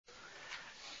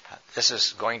This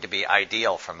is going to be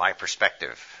ideal from my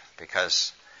perspective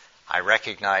because I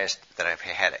recognized that if I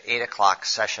had an 8 o'clock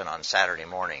session on Saturday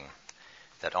morning,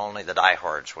 that only the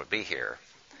diehards would be here.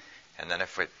 And then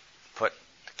if we put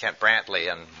Kent Brantley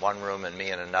in one room and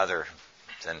me in another,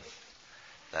 then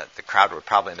the crowd would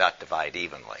probably not divide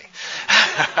evenly.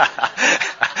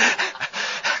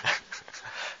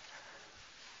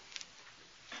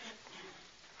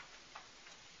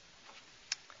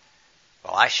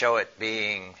 Well, I show it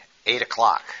being 8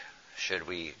 o'clock. Should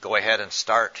we go ahead and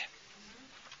start?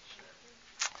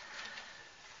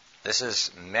 This is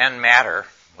Men Matter,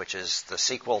 which is the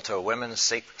sequel to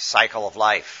Women's Cycle of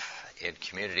Life in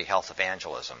Community Health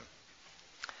Evangelism.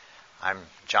 I'm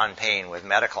John Payne with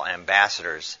Medical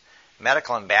Ambassadors.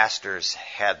 Medical Ambassadors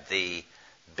had the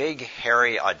big,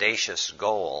 hairy, audacious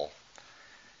goal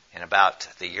in about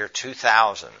the year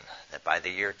 2000, that by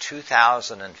the year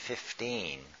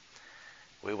 2015,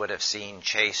 we would have seen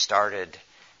CHE started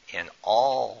in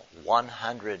all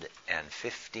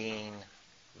 119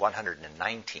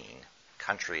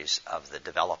 countries of the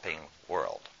developing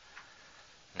world.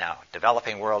 Now,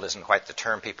 developing world isn't quite the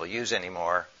term people use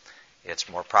anymore. It's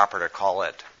more proper to call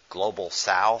it global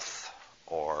south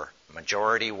or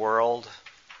majority world.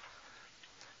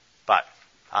 But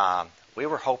we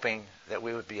were hoping that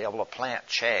we would be able to plant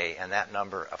CHE in that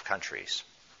number of countries.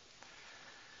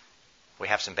 We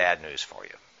have some bad news for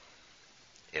you.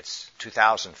 It's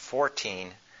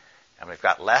 2014, and we've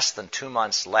got less than 2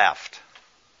 months left,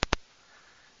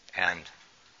 and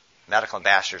Medical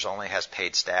Ambassadors only has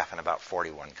paid staff in about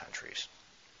 41 countries.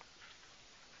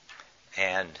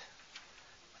 And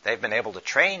they've been able to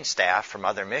train staff from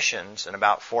other missions in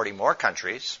about 40 more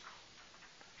countries.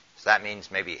 So that means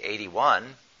maybe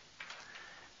 81.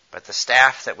 But the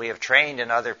staff that we have trained in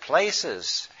other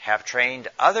places have trained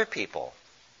other people.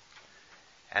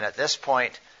 And at this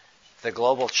point, the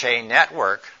Global CHE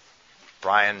Network,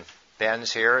 Brian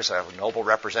Benz here is a noble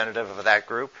representative of that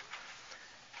group,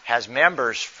 has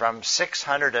members from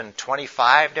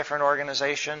 625 different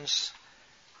organizations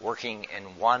working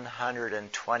in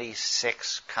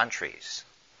 126 countries.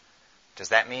 Does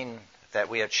that mean that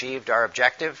we achieved our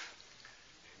objective?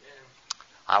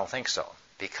 I don't think so,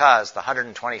 because the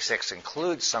 126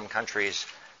 includes some countries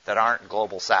that aren't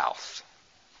global south,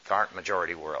 that aren't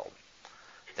majority world.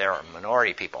 There are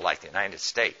minority people like the United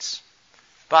States.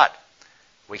 But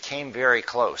we came very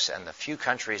close, and the few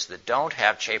countries that don't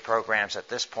have CHE programs at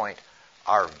this point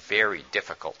are very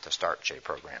difficult to start CHE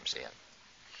programs in.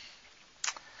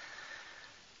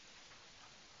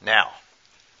 Now,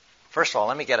 first of all,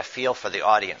 let me get a feel for the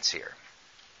audience here.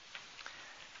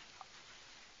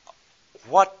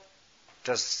 What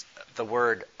does the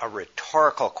word a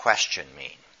rhetorical question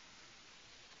mean?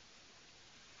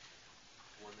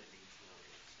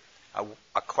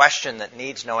 A question that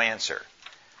needs no answer.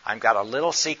 I've got a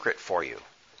little secret for you.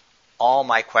 All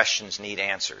my questions need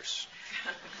answers.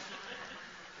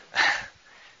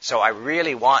 So I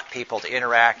really want people to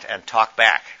interact and talk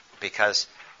back, because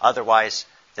otherwise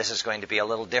this is going to be a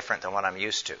little different than what I'm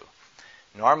used to.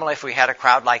 Normally, if we had a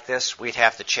crowd like this, we'd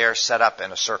have the chairs set up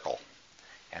in a circle,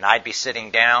 and I'd be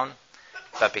sitting down,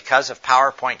 but because of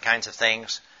PowerPoint kinds of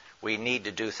things, we need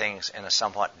to do things in a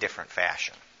somewhat different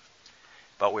fashion.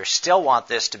 But we still want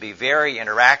this to be very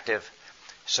interactive.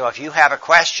 So if you have a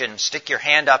question, stick your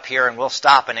hand up here and we'll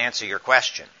stop and answer your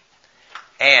question.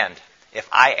 And if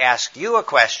I ask you a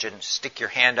question, stick your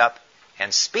hand up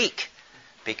and speak,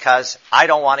 because I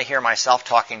don't want to hear myself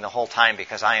talking the whole time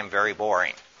because I am very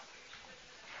boring.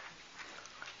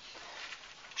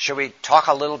 Should we talk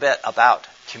a little bit about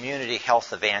community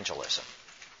health evangelism?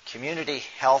 Community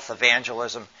health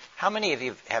evangelism. How many of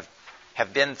you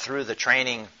have been through the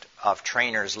training of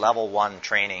trainers, level 1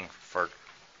 training for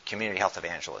community health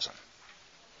evangelism?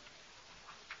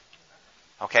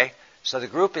 Okay, so the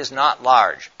group is not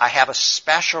large. I have a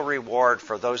special reward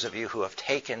for those of you who have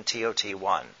taken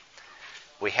TOT1.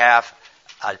 We have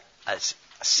a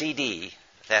CD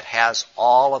that has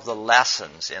all of the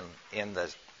lessons in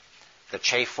the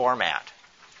CHE format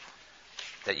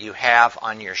that you have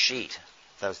on your sheet,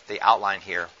 the outline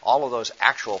here. All of those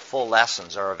actual full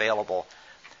lessons are available.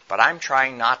 But I'm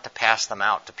trying not to pass them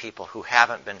out to people who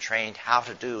haven't been trained how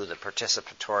to do the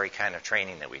participatory kind of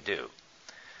training that we do.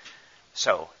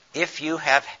 So, if you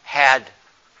have had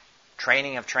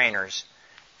training of trainers,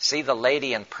 see the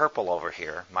lady in purple over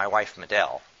here, my wife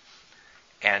Medell,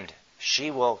 and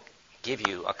she will give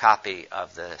you a copy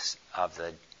of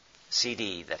the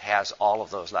CD that has all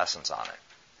of those lessons on it.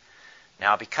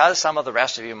 Now, because some of the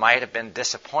rest of you might have been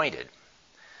disappointed,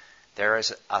 there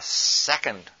is a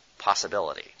second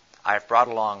possibility. I've brought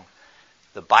along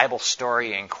the Bible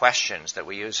story and questions that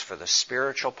we use for the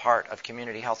spiritual part of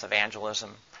community health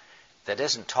evangelism that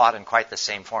isn't taught in quite the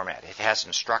same format. It has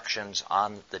instructions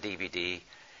on the DVD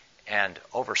and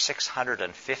over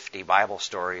 650 Bible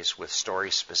stories with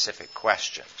story-specific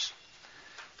questions.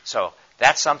 So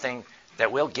that's something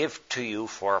that we'll give to you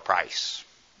for a price.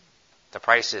 The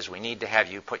price is we need to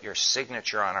have you put your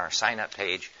signature on our sign-up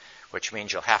page, which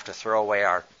means you'll have to throw away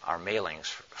our mailings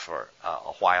for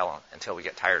a while until we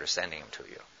get tired of sending them to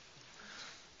you.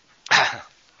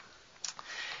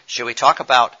 Should we talk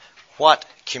about what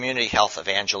community health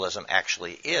evangelism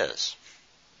actually is?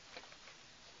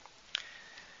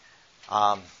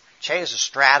 CHE is a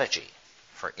strategy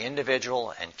for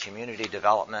individual and community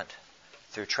development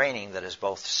through training that is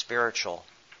both spiritual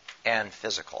and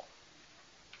physical.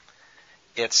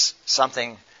 It's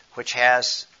something which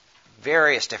has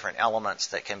various different elements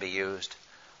that can be used.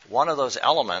 One of those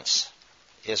elements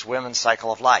is Women's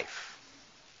Cycle of Life.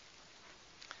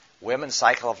 Women's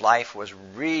Cycle of Life was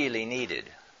really needed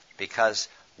because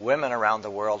women around the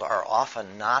world are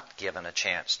often not given a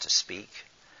chance to speak,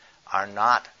 are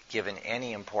not given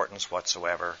any importance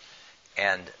whatsoever,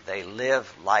 and they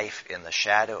live life in the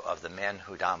shadow of the men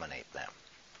who dominate them.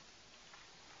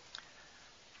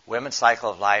 Women's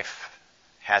Cycle of Life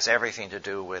has everything to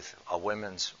do with a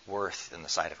woman's worth in the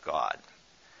sight of God.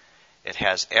 It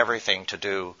has everything to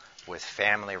do with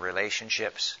family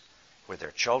relationships, with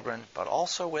their children, but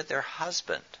also with their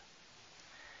husband.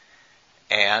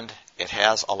 And it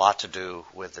has a lot to do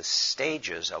with the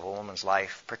stages of a woman's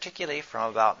life, particularly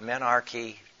from about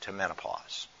menarche to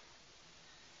menopause.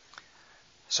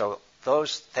 So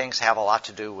those things have a lot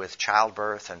to do with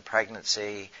childbirth and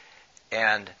pregnancy,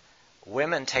 and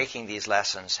women taking these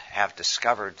lessons have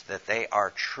discovered that they are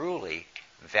truly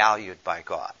valued by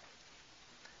God.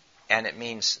 And it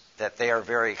means that they are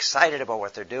very excited about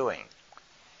what they're doing.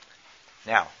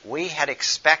 Now, we had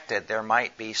expected there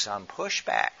might be some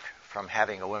pushback from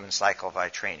having a women's cycle of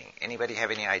life training. Anybody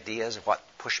have any ideas of what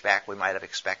pushback we might have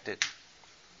expected?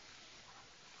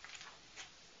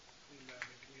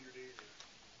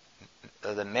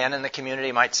 The men in the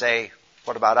community might say,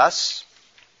 what about us?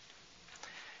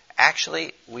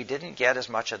 Actually, we didn't get as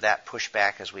much of that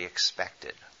pushback as we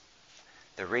expected.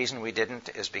 The reason we didn't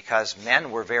is because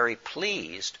men were very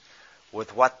pleased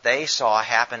with what they saw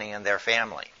happening in their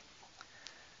family.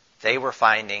 They were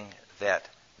finding that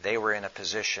they were in a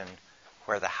position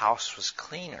where the house was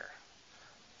cleaner,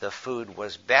 the food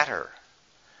was better,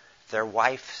 their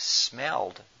wife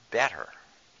smelled better,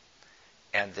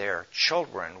 and their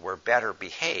children were better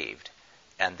behaved,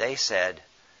 and they said,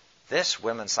 this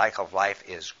women's cycle of life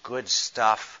is good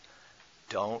stuff.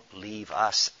 Don't leave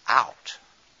us out.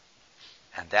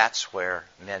 And that's where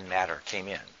Men Matter came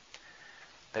in.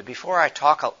 But before I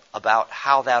talk about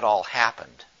how that all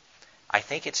happened, I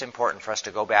think it's important for us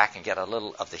to go back and get a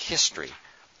little of the history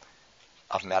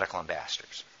of medical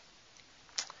ambassadors.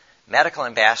 Medical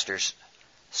ambassadors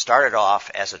started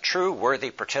off as a true worthy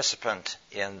participant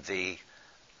in the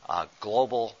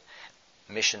Global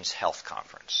Missions Health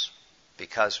Conference,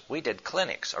 because we did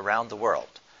clinics around the world.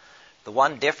 The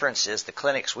one difference is the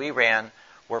clinics we ran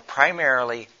were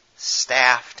primarily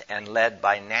staffed and led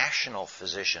by national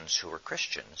physicians who were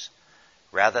Christians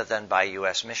rather than by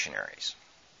U.S. missionaries.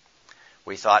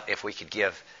 We thought if we could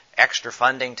give extra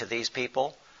funding to these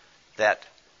people, that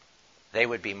they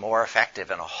would be more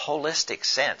effective in a holistic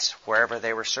sense wherever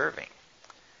they were serving.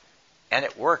 And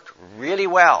it worked really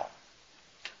well,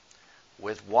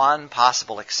 with one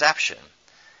possible exception,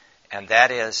 and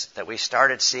that is that we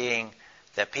started seeing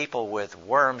that people with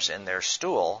worms in their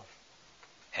stool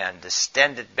and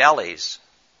distended bellies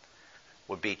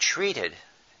would be treated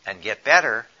and get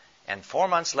better, and 4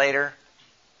 months later,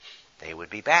 they would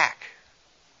be back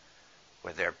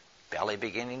with their belly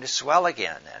beginning to swell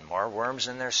again and more worms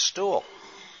in their stool.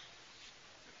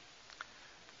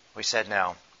 We said,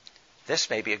 now, this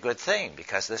may be a good thing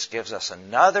because this gives us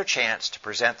another chance to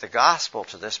present the gospel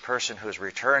to this person who is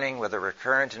returning with a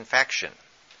recurrent infection.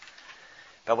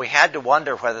 But we had to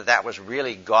wonder whether that was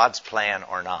really God's plan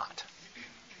or not.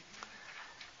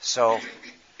 So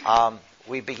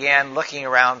we began looking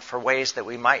around for ways that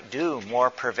we might do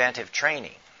more preventive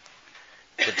training.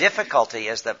 The difficulty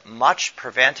is that much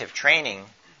preventive training,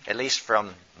 at least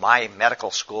from my medical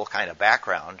school kind of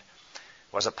background,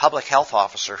 was a public health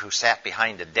officer who sat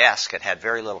behind a desk and had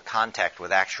very little contact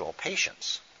with actual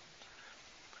patients.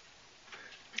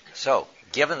 So,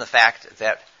 given the fact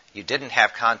that you didn't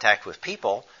have contact with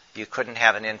people, you couldn't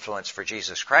have an influence for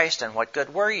Jesus Christ, and what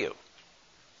good were you?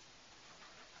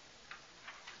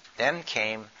 Then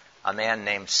came a man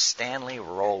named Stanley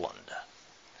Rowland.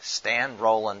 Stan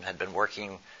Rowland had been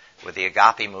working with the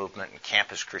Agape movement and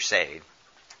Campus Crusade.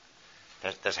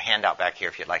 There's a handout back here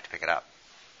if you'd like to pick it up.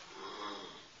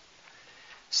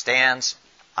 Stan's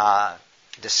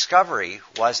discovery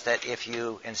was that if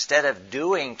you, instead of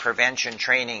doing prevention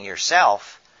training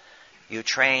yourself, you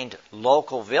trained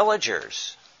local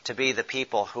villagers to be the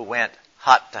people who went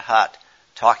hut to hut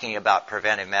talking about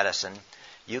preventive medicine,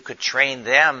 you could train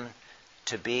them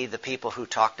to be the people who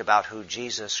talked about who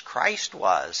Jesus Christ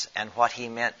was and what he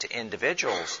meant to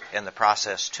individuals in the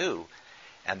process too.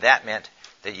 And that meant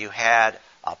that you had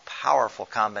a powerful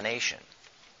combination.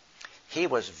 He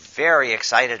was very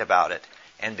excited about it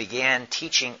and began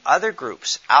teaching other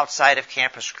groups outside of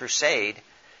Campus Crusade,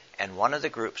 and one of the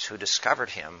groups who discovered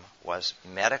him was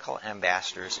Medical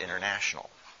Ambassadors International.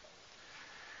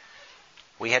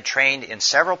 We had trained in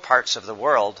several parts of the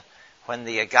world when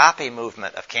the Agape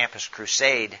movement of Campus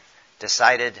Crusade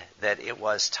decided that it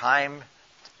was time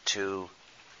to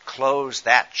close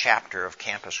that chapter of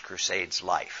Campus Crusade's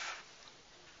life.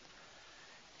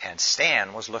 And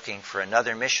Stan was looking for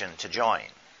another mission to join.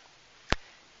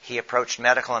 He approached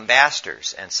Medical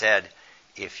Ambassadors and said,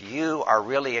 if you are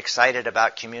really excited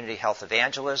about community health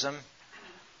evangelism,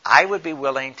 I would be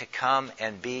willing to come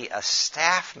and be a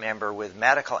staff member with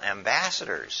Medical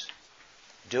Ambassadors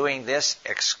doing this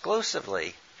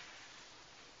exclusively,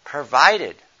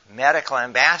 provided Medical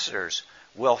Ambassadors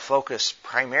will focus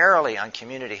primarily on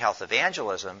community health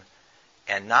evangelism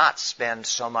and not spend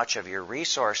so much of your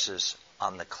resources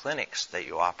on the clinics that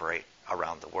you operate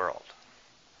around the world.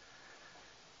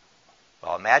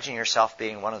 Well, imagine yourself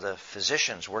being one of the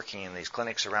physicians working in these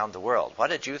clinics around the world. What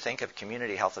did you think of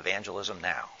community health evangelism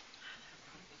now?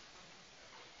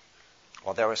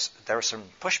 Well, there was some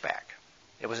pushback.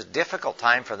 It was a difficult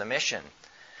time for the mission,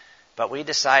 but we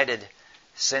decided,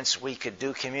 since we could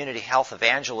do community health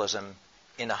evangelism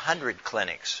in 100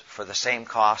 clinics for the same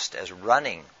cost as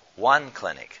running one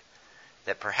clinic,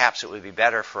 that perhaps it would be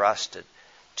better for us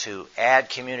to add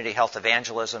community health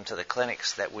evangelism to the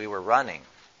clinics that we were running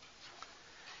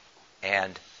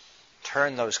and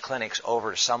turn those clinics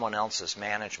over to someone else's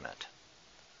management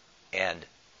and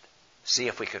see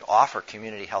if we could offer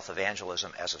community health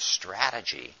evangelism as a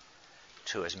strategy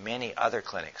to as many other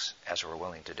clinics as were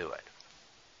willing to do it.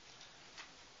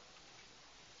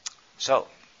 So,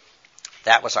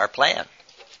 that was our plan.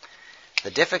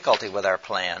 The difficulty with our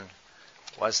plan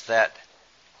was that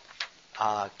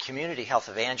community health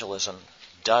evangelism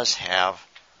does have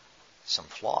some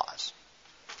flaws.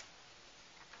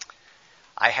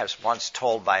 I was once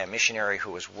told by a missionary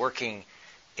who was working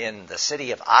in the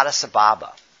city of Addis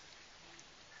Ababa,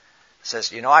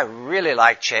 says, I really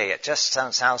like Che. It just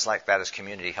sounds like that is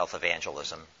community health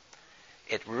evangelism.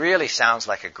 It really sounds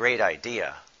like a great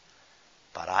idea,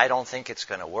 but I don't think it's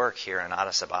going to work here in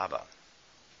Addis Ababa.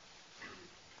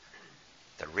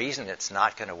 The reason it's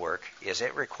not going to work is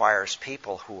it requires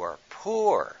people who are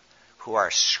poor, who are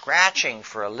scratching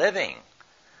for a living,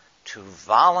 to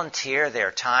volunteer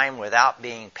their time without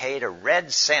being paid a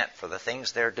red cent for the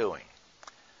things they're doing.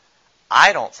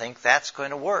 I don't think that's going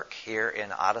to work here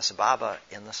in Addis Ababa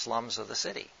in the slums of the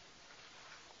city.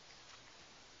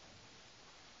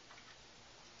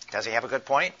 Does he have a good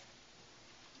point?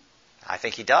 I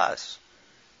think he does.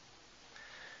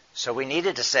 So we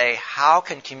needed to say, how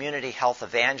can community health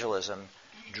evangelism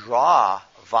draw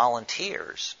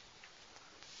volunteers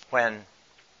when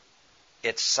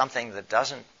it's something that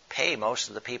doesn't pay most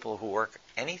of the people who work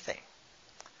anything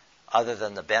other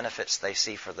than the benefits they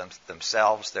see for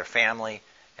themselves, their family,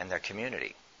 and their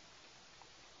community?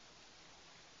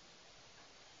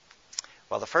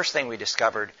 Well, the first thing we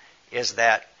discovered is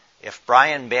that if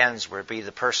Brian Benz were to be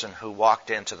the person who walked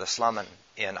into the slum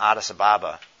in Addis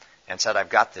Ababa and said, I've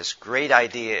got this great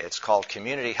idea, it's called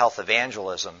community health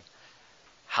evangelism,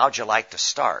 how'd you like to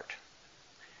start?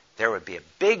 There would be a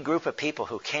big group of people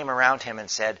who came around him and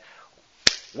said,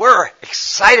 we're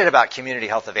excited about community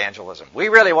health evangelism. We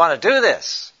really want to do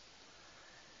this.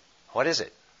 What is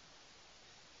it?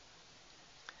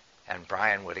 And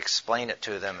Brian would explain it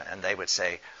to them, and they would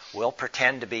say, we'll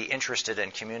pretend to be interested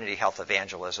in community health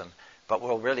evangelism, but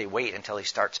we'll really wait until he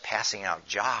starts passing out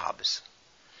jobs.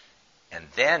 And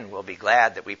then we'll be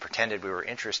glad that we pretended we were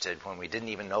interested when we didn't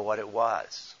even know what it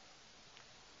was.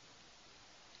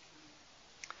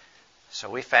 So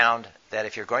we found that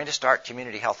if you're going to start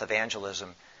community health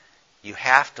evangelism, you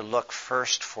have to look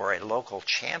first for a local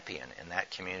champion in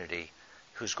that community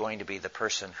who's going to be the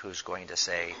person who's going to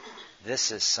say,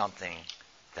 this is something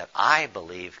that I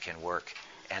believe can work,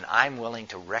 and I'm willing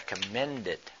to recommend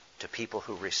it to people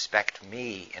who respect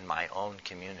me in my own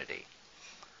community.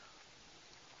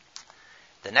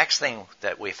 The next thing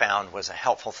that we found was a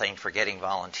helpful thing for getting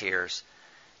volunteers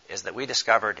is that we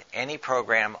discovered any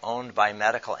program owned by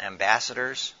medical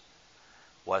ambassadors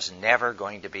was never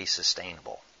going to be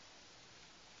sustainable.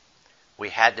 We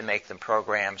had to make them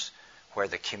programs where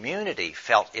the community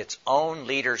felt its own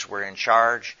leaders were in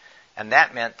charge, and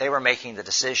that meant they were making the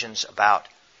decisions about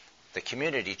the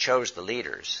community chose the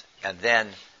leaders, and then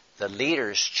the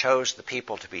leaders chose the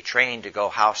people to be trained to go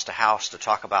house to house to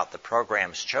talk about the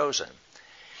programs chosen.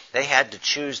 They had to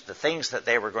choose the things that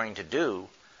they were going to do,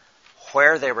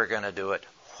 where they were going to do it,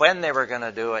 when they were going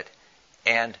to do it,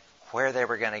 and where they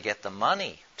were going to get the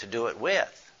money to do it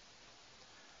with.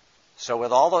 So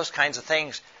with all those kinds of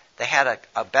things, they had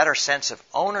a better sense of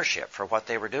ownership for what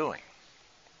they were doing.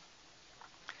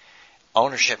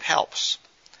 Ownership helps.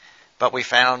 But we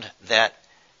found that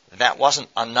that wasn't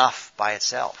enough by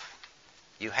itself.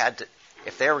 You had to,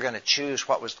 if they were going to choose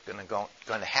what was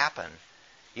going to happen,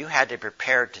 you had to be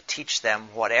prepared to teach them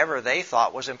whatever they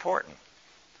thought was important.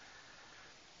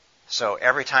 So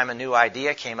every time a new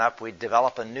idea came up, we'd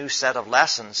develop a new set of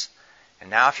lessons. And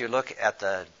now if you look at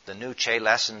the new Che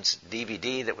Lessons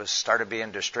DVD that was started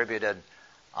being distributed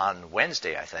on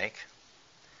Wednesday, I think,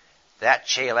 that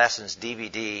Che Lessons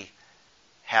DVD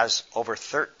has over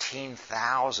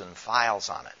 13,000 files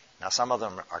on it. Now some of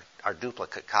them are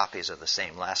duplicate copies of the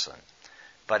same lesson,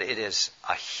 but it is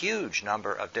a huge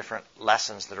number of different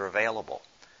lessons that are available.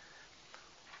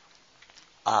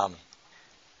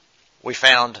 We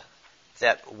found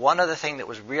that one of the things that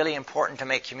was really important to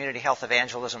make community health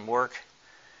evangelism work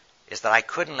is that I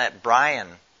couldn't let Brian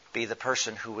be the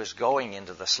person who was going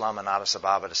into the slum in Addis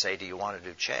Ababa to say, do you want to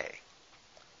do Che?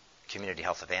 Community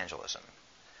health evangelism.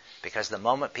 Because the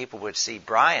moment people would see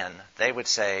Brian, they would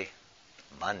say,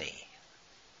 money.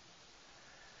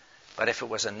 But if it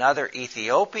was another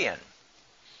Ethiopian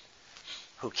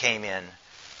who came in,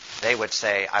 they would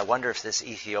say, I wonder if this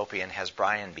Ethiopian has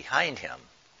Brian behind him.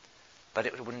 But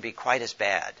it wouldn't be quite as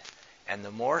bad. And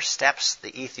the more steps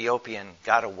the Ethiopian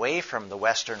got away from the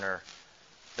Westerner,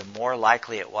 the more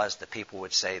likely it was that people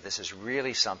would say, this is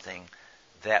really something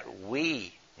that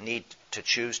we need to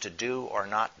choose to do or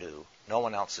not do. No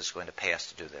one else is going to pay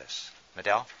us to do this.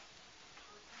 Medell?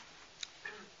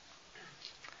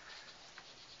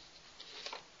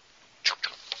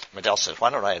 Medell says, why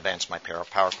don't I advance my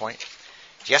PowerPoint?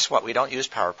 Guess what? We don't use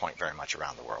PowerPoint very much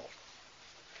around the world.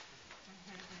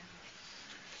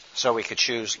 So we could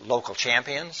choose local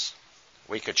champions.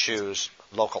 We could choose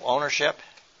local ownership.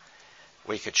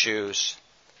 We could choose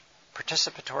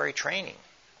participatory training.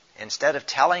 Instead of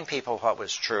telling people what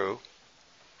was true,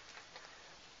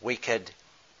 we could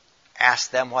ask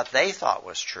them what they thought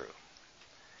was true.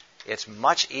 It's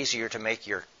much easier to make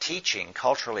your teaching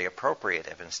culturally appropriate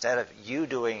if instead of you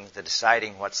doing the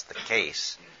deciding what's the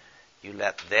case, you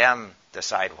let them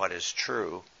decide what is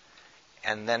true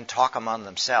and then talk among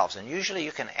themselves. And usually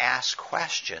you can ask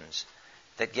questions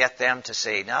that get them to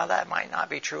say, no, that might not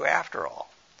be true after all.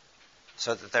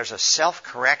 So that there's a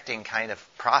self-correcting kind of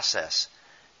process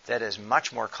that is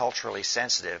much more culturally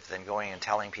sensitive than going and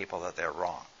telling people that they're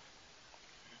wrong.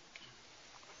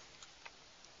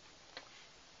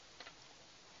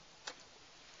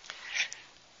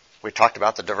 We talked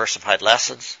about the diversified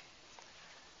lessons.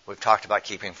 We've talked about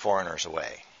keeping foreigners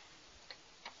away.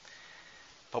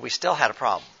 But we still had a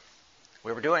problem.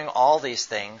 We were doing all these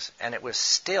things, and it was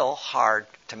still hard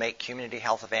to make community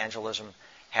health evangelism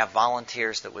have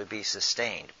volunteers that would be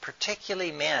sustained,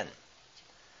 particularly men.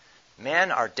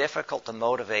 Men are difficult to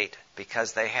motivate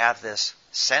because they have this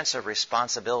sense of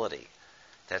responsibility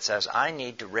that says, I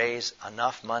need to raise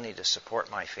enough money to support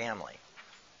my family.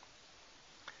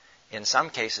 In some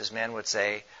cases, men would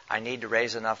say, I need to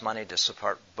raise enough money to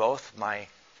support both my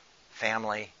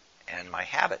family and my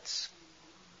habits.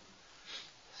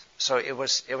 So it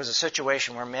was a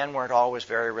situation where men weren't always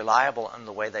very reliable in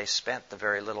the way they spent the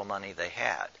very little money they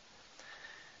had.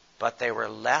 But they were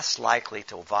less likely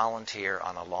to volunteer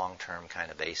on a long-term kind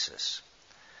of basis.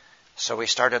 So we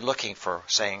started looking for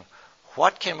saying,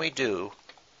 what can we do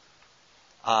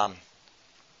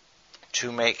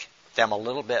to make them a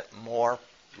little bit more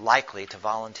likely to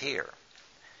volunteer?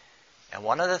 And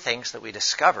one of the things that we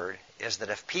discovered is that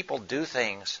if people do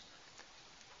things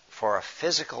for a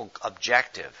physical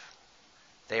objective,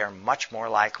 they are much more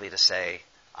likely to say,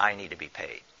 I need to be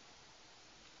paid.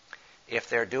 If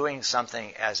they're doing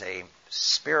something as a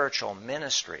spiritual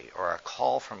ministry or a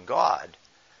call from God,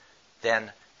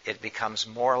 then it becomes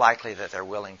more likely that they're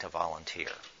willing to volunteer.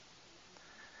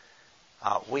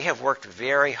 We have worked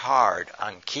very hard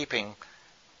on keeping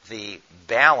the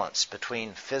balance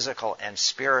between physical and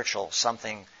spiritual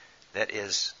something that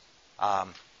is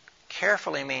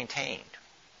carefully maintained.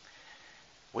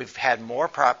 We've had more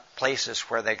places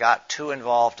where they got too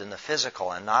involved in the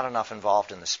physical and not enough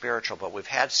involved in the spiritual, but we've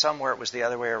had some where it was the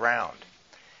other way around.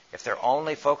 If they're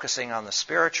only focusing on the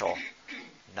spiritual,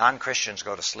 non-Christians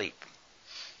go to sleep.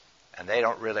 And they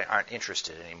aren't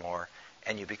interested anymore,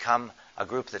 and you become a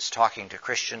group that's talking to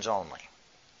Christians only.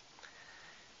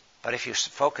 But if you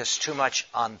focus too much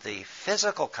on the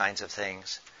physical kinds of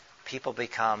things, people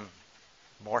become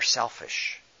more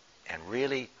selfish and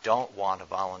really don't want to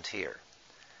volunteer.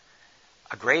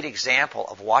 A great example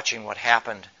of watching what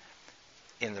happened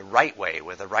in the right way,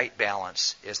 with the right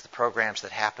balance, is the programs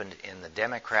that happened in the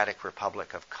Democratic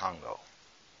Republic of Congo.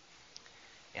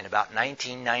 In about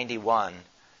 1991,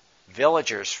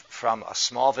 villagers from a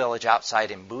small village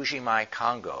outside Mbuji-Mayi,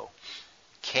 Congo,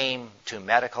 came to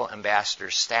medical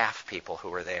ambassadors, staff people who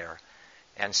were there,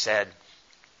 and said,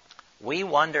 "We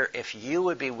wonder if you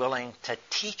would be willing to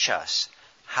teach us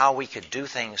how we could do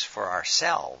things for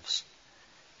ourselves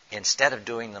instead of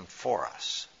doing them for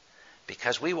us.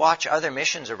 Because we watch other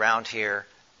missions around here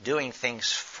doing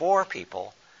things for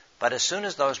people, but as soon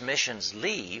as those missions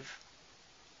leave,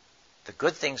 the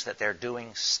good things that they're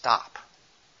doing stop.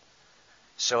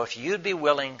 So if you'd be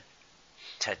willing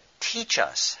to teach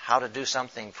us how to do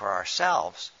something for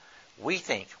ourselves, we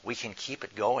think we can keep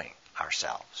it going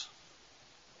ourselves."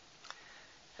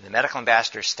 And the medical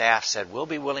ambassador staff said, "We'll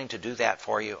be willing to do that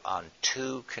for you on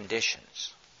 2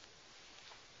 conditions.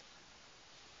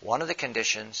 One of the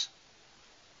conditions,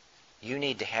 you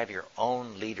need to have your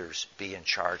own leaders be in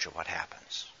charge of what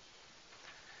happens.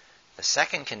 The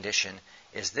second condition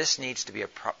is this needs to be a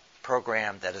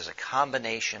program that is a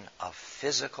combination of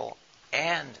physical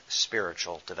and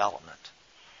spiritual development."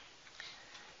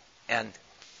 And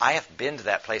I have been to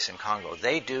that place in Congo.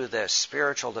 They do the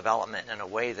spiritual development in a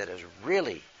way that is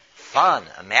really fun,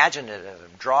 imaginative,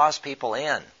 and draws people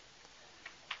in.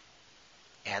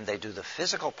 And they do the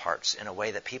physical parts in a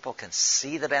way that people can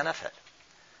see the benefit.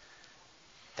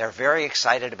 They're very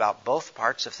excited about both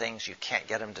parts of things. You can't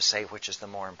get them to say which is the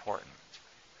more important.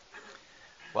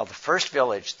 Well, the first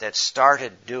village that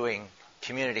started doing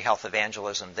community health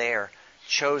evangelism there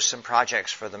chose some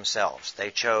projects for themselves.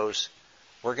 They chose,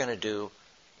 we're going to do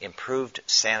improved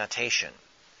sanitation.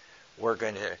 We're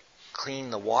going to clean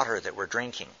the water that we're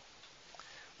drinking.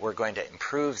 We're going to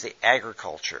improve the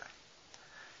agriculture.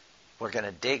 We're going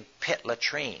to dig pit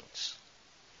latrines.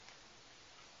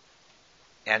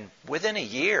 And within a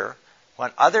year,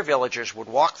 when other villagers would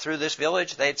walk through this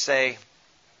village, they'd say,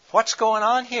 "What's going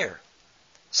on here?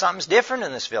 Something's different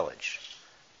in this village.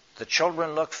 The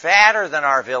children look fatter than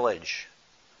our village.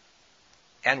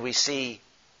 And we see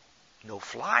no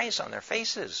flies on their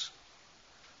faces.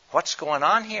 What's going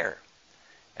on here?"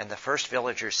 And the first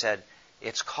villager said,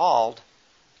 "It's called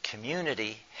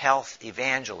community health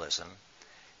evangelism.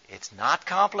 It's not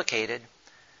complicated.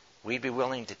 We'd be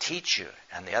willing to teach you."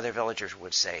 And the other villagers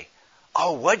would say,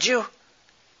 "Oh, would you?"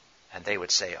 And they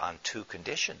would say, "On 2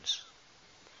 conditions."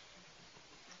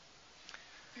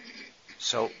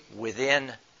 So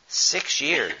within 6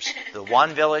 years, the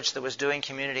one village that was doing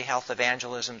community health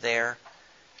evangelism there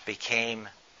became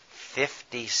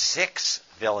 56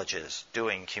 villages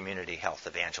doing community health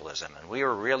evangelism. And we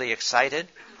were really excited,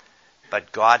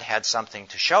 but God had something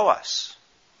to show us.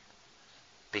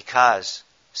 Because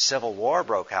civil war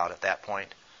broke out at that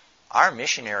point, our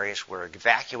missionaries were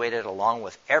evacuated along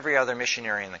with every other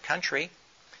missionary in the country.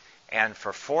 And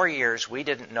for 4 years, we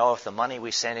didn't know if the money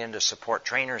we sent in to support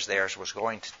trainers there was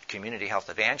going to community health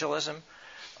evangelism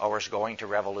or was going to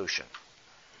revolution.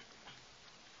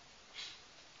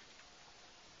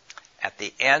 At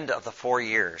the end of the 4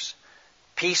 years,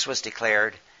 peace was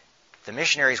declared. The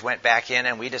missionaries went back in,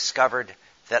 and we discovered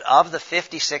that of the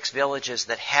 56 villages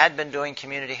that had been doing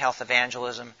community health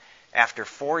evangelism, after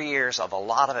 4 years of a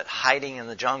lot of it hiding in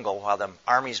the jungle while the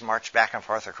armies marched back and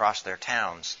forth across their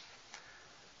towns,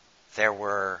 there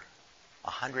were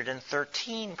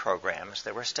 113 programs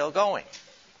that were still going.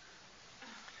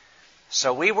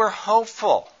 So we were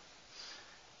hopeful.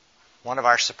 One of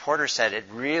our supporters said, "It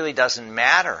really doesn't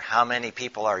matter how many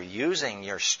people are using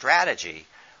your strategy.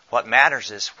 What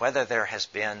matters is whether there has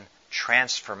been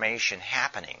transformation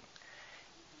happening.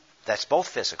 That's both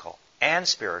physical and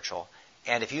spiritual.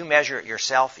 And if you measure it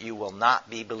yourself, you will not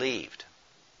be believed."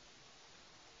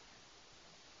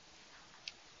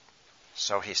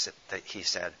 So he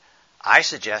said, "I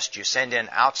suggest you send in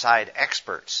outside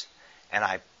experts, and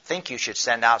I think you should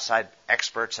send outside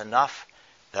experts enough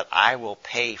that I will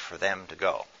pay for them to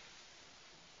go."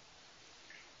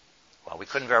 Well, we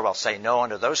couldn't very well say no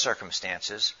under those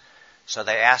circumstances, so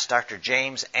they asked Dr.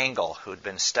 James Engel, who'd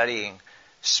been studying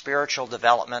spiritual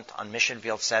development on mission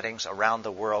field settings around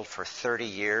the world for 30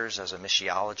 years as a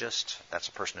missiologist. That's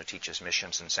a person who teaches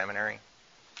missions in seminary.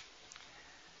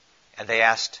 And they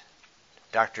asked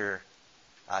Dr.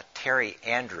 Terry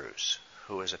Andrews,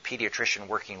 who is a pediatrician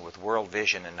working with World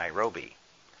Vision in Nairobi,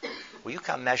 will you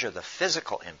come measure the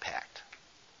physical impact?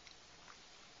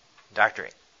 Dr.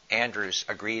 Andrews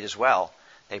agreed as well.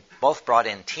 They both brought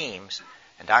in teams,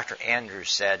 and Dr. Andrews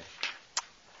said,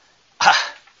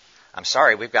 I'm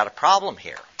sorry, we've got a problem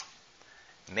here.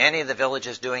 Many of the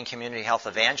villages doing community health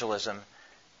evangelism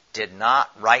did not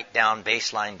write down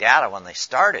baseline data when they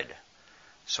started,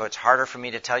 so it's harder for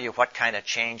me to tell you what kind of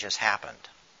change has happened.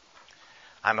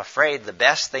 I'm afraid the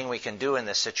best thing we can do in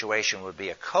this situation would be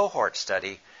a cohort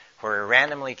study where we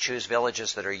randomly choose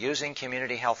villages that are using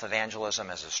community health evangelism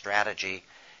as a strategy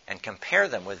and compare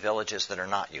them with villages that are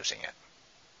not using it.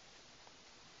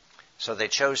 So they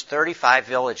chose 35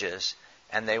 villages,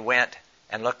 and they went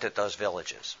and looked at those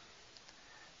villages.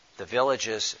 The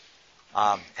villages,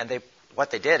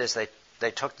 what they did is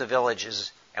they took the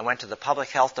villages and went to the public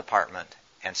health department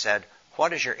and said,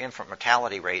 what is your infant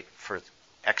mortality rate for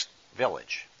X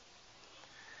village?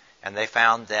 And they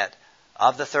found that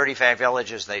of the 35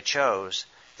 villages they chose,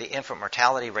 the infant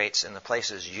mortality rates in the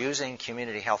places using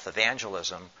community health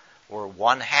evangelism were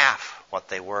 1/2 what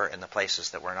they were in the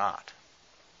places that were not.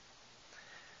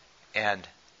 And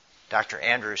Dr.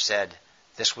 Andrews said,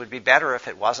 this would be better if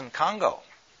it wasn't Congo,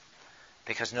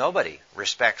 because nobody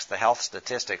respects the health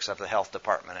statistics of the health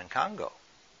department in Congo.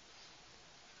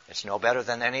 It's no better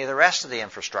than any of the rest of the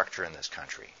infrastructure in this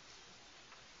country.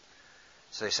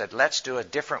 So they said, let's do a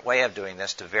different way of doing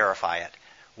this to verify it.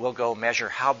 We'll go measure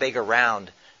how big around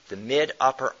the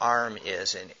mid-upper arm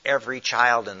is in every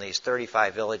child in these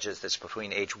 35 villages that's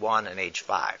between age 1 and age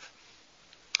 5.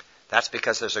 That's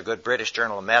because there's a good British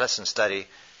Journal of Medicine study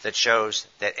that shows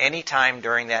that any time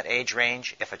during that age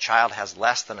range, if a child has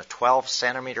less than a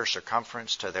 12-centimeter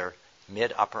circumference to their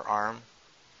mid-upper arm,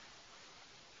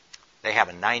 they have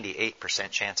a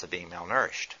 98% chance of being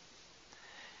malnourished.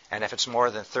 And if it's more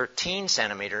than 13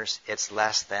 centimeters, it's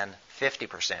less than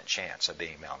 50% chance of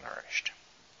being malnourished.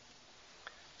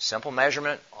 Simple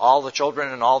measurement, all the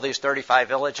children in all these 35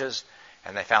 villages,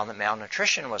 and they found that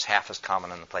malnutrition was half as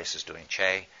common in the places doing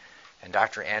CHE. And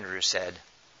Dr. Andrews said,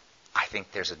 I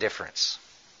think there's a difference.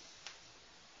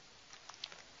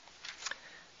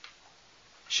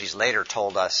 She's later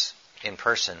told us in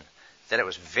person that it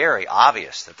was very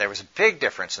obvious that there was a big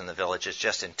difference in the villages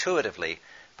just intuitively,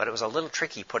 but it was a little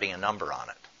tricky putting a number on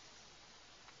it.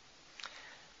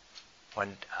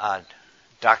 When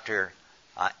Dr.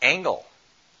 Engel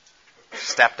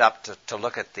stepped up to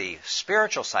look at the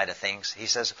spiritual side of things, he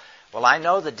says, well, I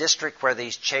know the district where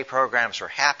these CHE programs were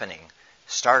happening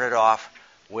started off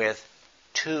with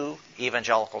 2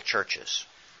 evangelical churches.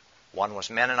 One was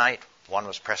Mennonite, one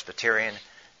was Presbyterian.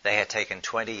 They had taken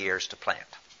 20 years to plant.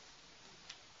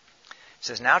 He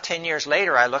says, now 10 years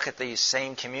later, I look at these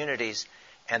same communities,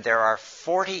 and there are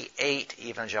 48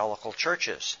 evangelical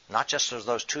churches, not just of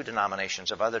those 2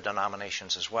 denominations, of other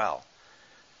denominations as well.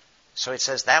 So it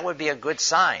says that would be a good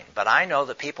sign, but I know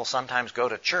that people sometimes go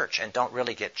to church and don't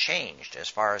really get changed as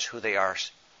far as who they are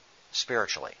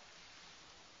spiritually.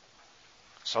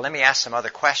 So let me ask some other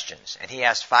questions. And he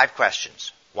asked 5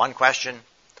 questions. One question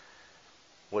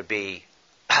would be,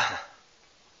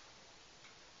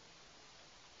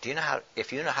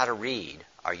 if you know how to read,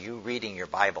 are you reading your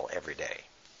Bible every day?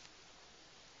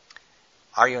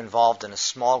 Are you involved in a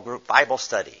small group Bible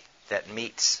study that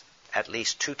meets at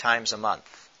least 2 times a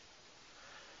month?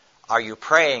 Are you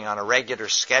praying on a regular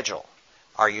schedule?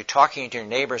 Are you talking to your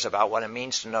neighbors about what it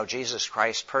means to know Jesus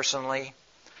Christ personally?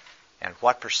 And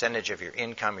what percentage of your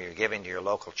income are you giving to your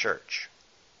local church?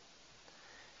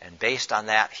 And based on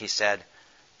that, he said,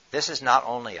 this is not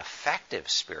only effective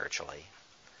spiritually,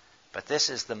 but this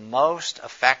is the most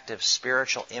effective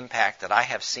spiritual impact that I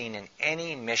have seen in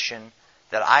any mission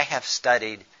that I have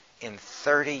studied in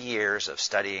 30 years of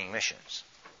studying missions.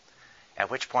 At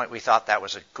which point we thought that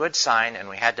was a good sign, and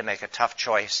we had to make a tough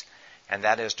choice, and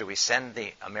that is, do we send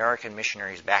the American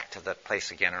missionaries back to the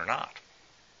place again or not?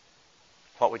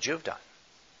 What would you have done?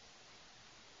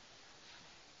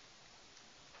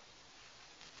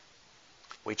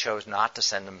 We chose not to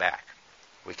send them back.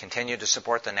 We continued to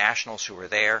support the nationals who were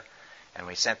there, and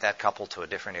we sent that couple to a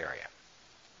different area.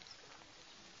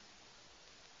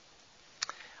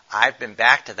 I've been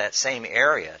back to that same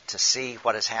area to see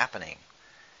what is happening.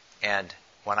 And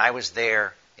when I was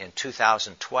there in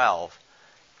 2012,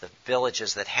 the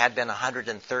villages that had been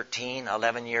 113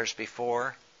 11 years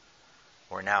before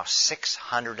were now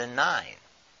 609.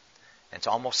 It's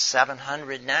almost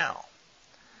 700 now.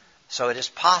 So it is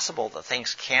possible that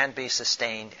things can be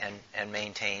sustained and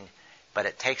maintained, but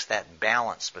it takes that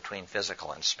balance between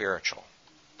physical and spiritual.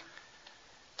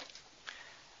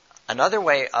 Another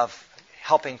way of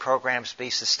helping programs be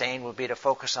sustained would be to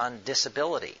focus on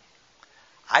disability.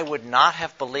 I would not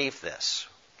have believed this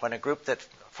when a group that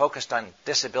focused on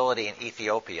disability in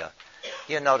Ethiopia.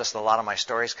 You notice a lot of my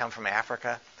stories come from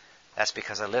Africa. That's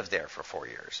because I lived there for 4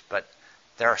 years. But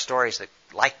there are stories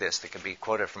like this that can be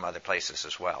quoted from other places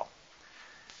as well.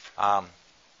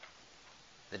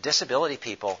 The disability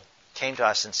people came to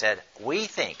us and said, we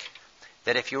think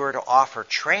that if you were to offer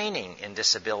training in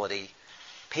disability,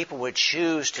 people would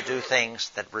choose to do things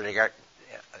that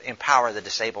empower the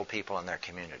disabled people in their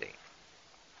community.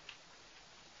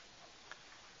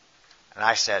 And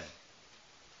I said,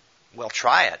 we'll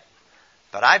try it,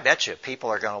 but I bet you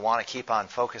people are going to want to keep on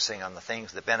focusing on the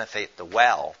things that benefit the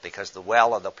well, because the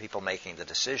well are the people making the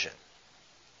decision.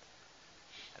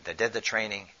 And they did the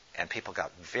training, and people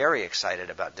got very excited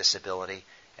about disability,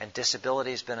 and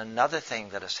disability has been another thing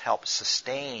that has helped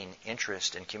sustain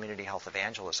interest in community health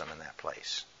evangelism in that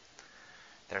place.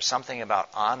 There's something about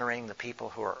honoring the people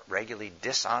who are regularly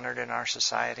dishonored in our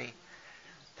society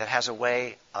that has a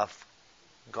way of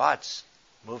God's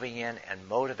moving in and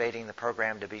motivating the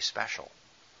program to be special.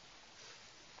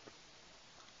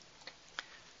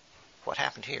 What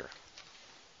happened here?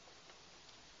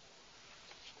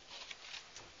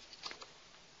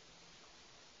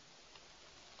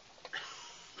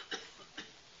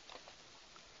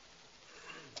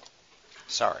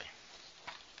 Sorry.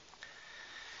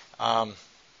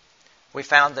 We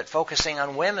found that focusing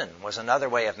on women was another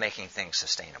way of making things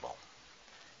sustainable.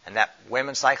 And that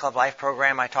Women's Cycle of Life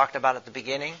program I talked about at the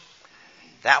beginning,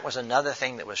 that was another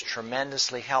thing that was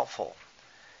tremendously helpful.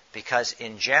 Because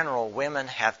in general, women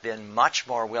have been much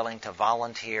more willing to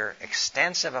volunteer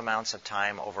extensive amounts of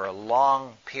time over a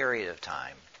long period of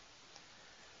time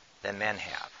than men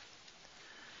have.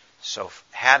 So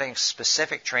having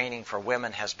specific training for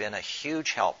women has been a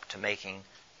huge help to making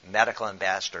medical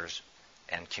ambassadors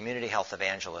and community health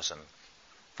evangelism,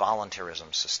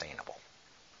 volunteerism sustainable.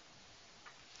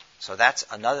 So that's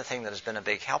another thing that has been a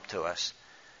big help to us.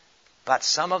 But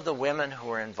some of the women who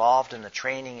were involved in the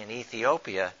training in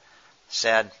Ethiopia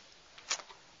said,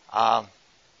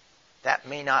 that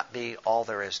may not be all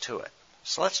there is to it.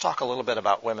 So let's talk a little bit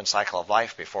about Women's Cycle of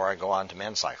Life before I go on to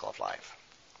Men's Cycle of Life.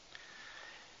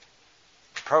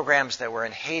 Programs that were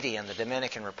in Haiti and the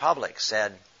Dominican Republic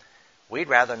said, we'd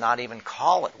rather not even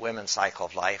call it Women's Cycle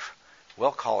of Life.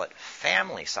 We'll call it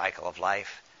Family Cycle of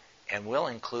Life, and we'll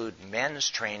include men's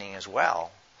training as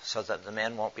well so that the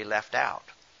men won't be left out.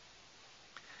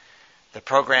 The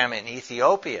program in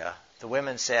Ethiopia, the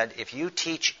women said, if you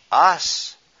teach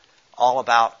us all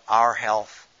about our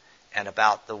health and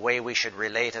about the way we should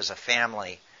relate as a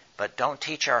family, but don't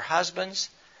teach our husbands,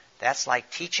 that's like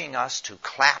teaching us to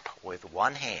clap with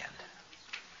one hand.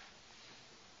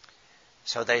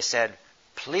 So they said,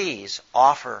 please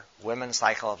offer Women's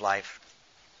Cycle of Life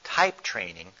type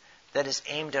training that is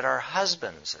aimed at our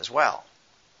husbands as well.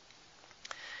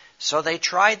 So they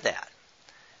tried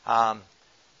that.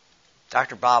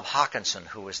 Dr. Bob Hawkinson,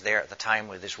 who was there at the time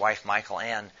with his wife Michael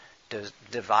Ann,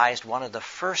 devised one of the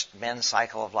first Men's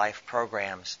Cycle of Life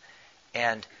programs,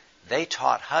 and they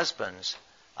taught husbands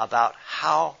about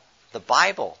how the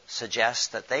Bible suggests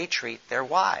that they treat their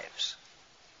wives.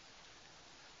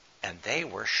 And they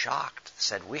were shocked.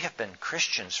 Said, we have been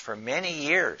Christians for many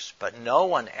years, but no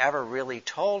one ever really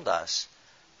told us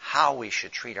how we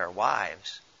should treat our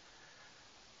wives.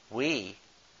 We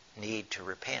need to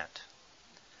repent.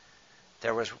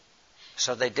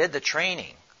 So they did the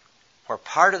training, where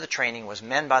part of the training was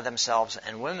men by themselves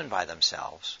and women by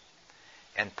themselves,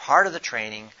 and part of the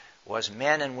training was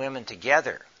men and women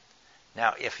together.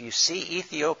 Now, if you see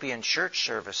Ethiopian church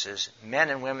services, men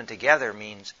and women together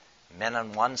means men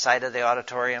on one side of the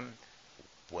auditorium,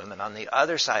 women on the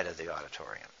other side of the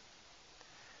auditorium.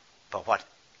 But what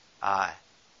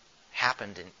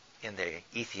happened in the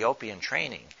Ethiopian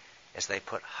training is they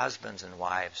put husbands and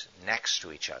wives next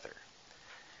to each other.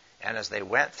 And as they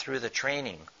went through the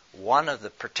training, one of the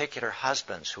particular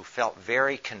husbands who felt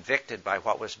very convicted by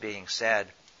what was being said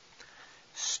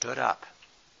stood up.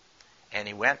 And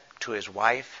he went to his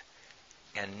wife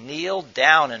and kneeled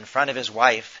down in front of his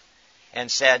wife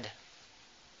and said,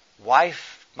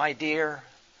 "Wife, my dear,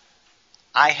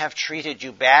 I have treated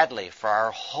you badly for our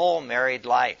whole married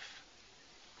life.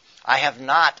 I have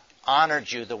not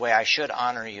honored you the way I should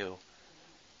honor you.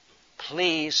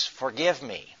 Please forgive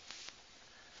me."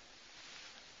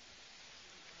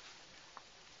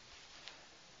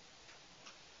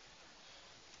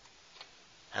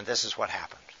 And this is what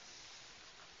happened.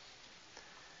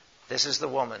 This is the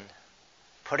woman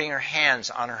putting her hands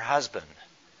on her husband,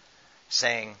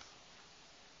 saying,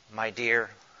 "My dear,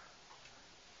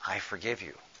 I forgive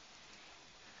you."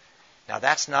 Now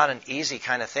that's not an easy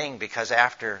kind of thing, because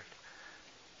after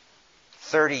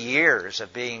 30 years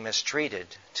of being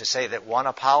mistreated, to say that one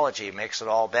apology makes it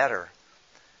all better,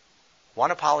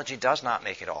 one apology does not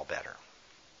make it all better.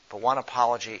 But one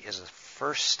apology is the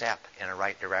first step in a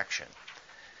right direction.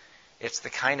 It's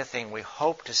the kind of thing we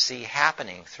hope to see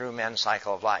happening through men's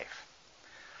cycle of life.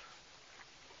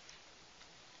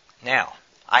 Now,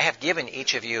 I have given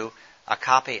each of you a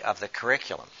copy of the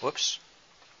curriculum. Whoops.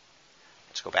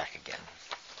 Let's go back again.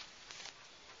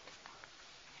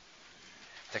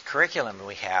 The curriculum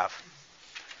we have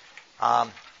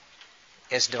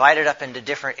is divided up into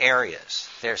different areas.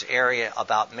 There's area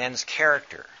about men's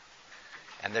character,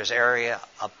 and there's area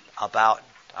about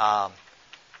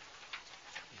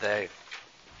the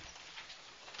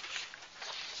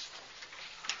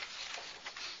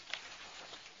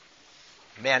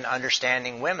men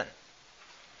understanding women,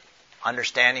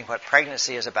 understanding what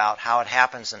pregnancy is about, how it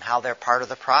happens, and how they're part of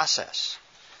the process.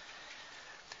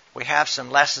 We have some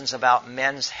lessons about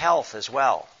men's health as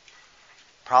well,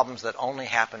 problems that only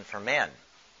happen for men.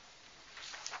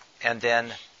 And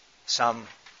then some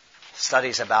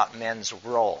studies about men's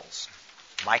roles.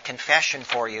 My confession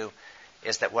for you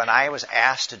is that when I was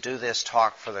asked to do this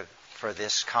talk for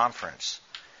this conference,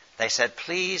 they said,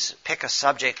 please pick a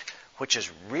subject which is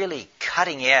really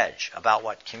cutting edge about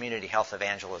what community health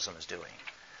evangelism is doing.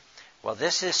 Well,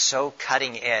 this is so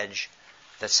cutting edge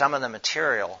that some of the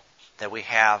material that we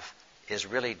have is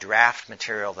really draft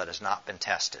material that has not been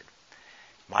tested.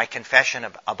 My confession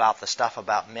about the stuff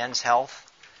about men's health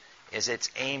is it's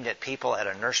aimed at people at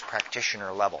a nurse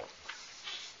practitioner level.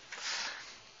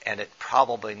 And it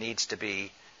probably needs to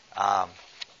be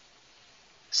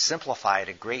simplified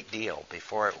a great deal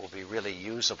before it will be really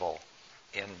usable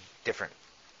in different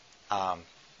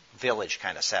village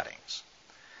kind of settings.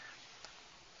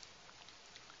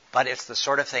 But it's the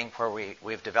sort of thing where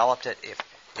we've developed it.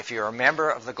 If you're a member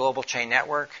of the Global Chain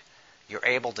Network, you're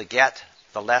able to get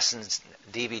the lessons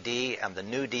DVD, and the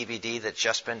new DVD that's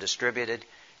just been distributed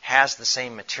has the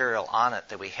same material on it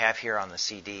that we have here on the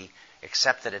CD,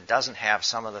 except that it doesn't have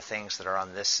some of the things that are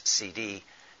on this CD,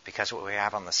 because what we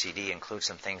have on the CD includes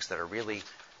some things that are really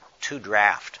too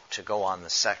draft to go on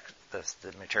the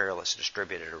material that's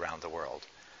distributed around the world.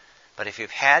 But if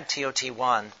you've had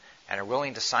TOT1 and are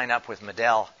willing to sign up with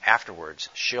Medell afterwards,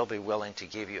 she'll be willing to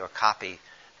give you a copy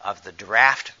of the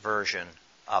draft version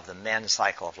of the men's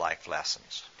cycle of life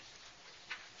lessons.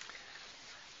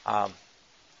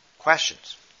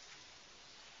 Questions?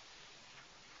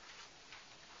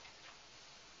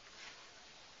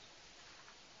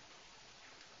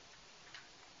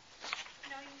 I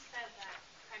know you said that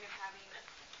kind of having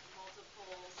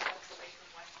multiple steps away from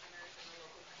Westerners in the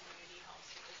local community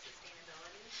helps with the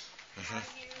sustainability. Mm-hmm. How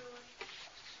do you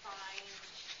find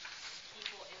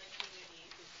people in the community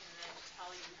who can then tell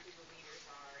you who the leaders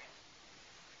are? And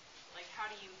like, how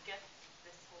do you get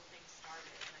this whole thing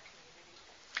started in the community?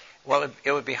 Well,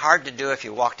 it would be hard to do if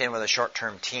you walked in with a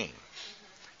short-term team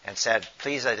and said,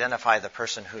 please identify the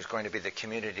person who's going to be the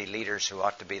community leaders who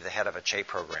ought to be the head of a CHE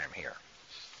program here.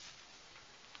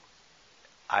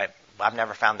 I've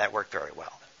never found that work very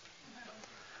well.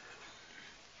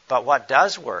 But what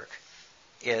does work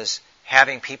is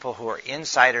having people who are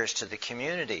insiders to the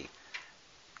community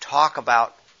talk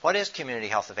about what is community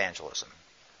health evangelism?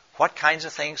 What kinds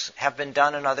of things have been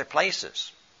done in other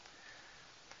places?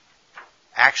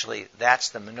 Actually, that's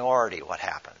the minority what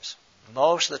happens.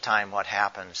 Most of the time what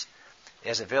happens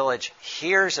is a village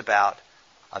hears about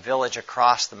a village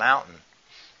across the mountain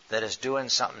that is doing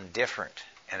something different,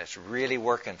 and it's really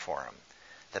working for them.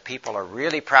 The people are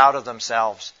really proud of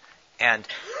themselves, and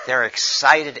they're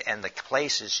excited, and the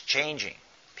place is changing.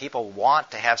 People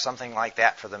want to have something like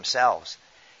that for themselves.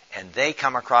 And they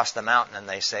come across the mountain and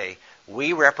they say,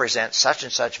 we represent such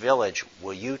and such village.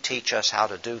 Will you teach us how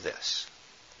to do this?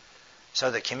 So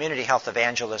the community health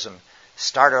evangelism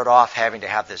started off having to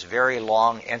have this very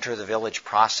long enter the village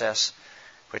process,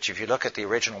 which if you look at the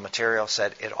original material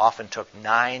said it often took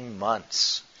 9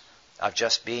 months of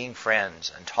just being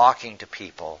friends and talking to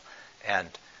people and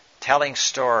telling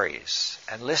stories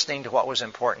and listening to what was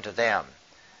important to them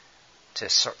to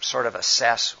sort of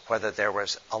assess whether there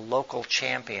was a local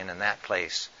champion in that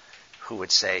place who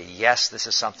would say, yes, this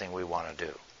is something we want to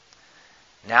do.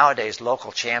 Nowadays,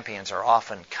 local champions are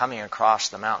often coming across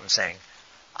the mountain saying,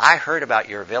 I heard about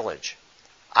your village.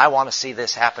 I want to see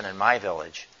this happen in my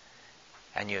village.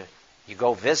 And you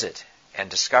go visit and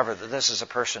discover that this is a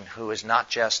person who is not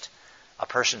just a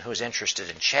person who's interested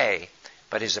in CHE,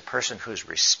 but he's a person who's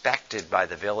respected by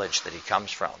the village that he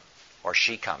comes from or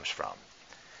she comes from.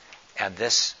 And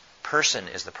this person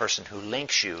is the person who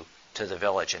links you to the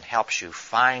village and helps you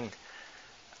find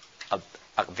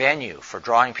a venue for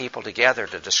drawing people together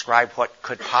to describe what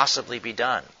could possibly be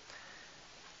done.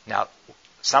 Now,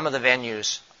 some of the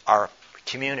venues are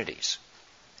communities.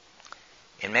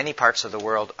 In many parts of the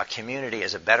world, a community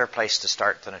is a better place to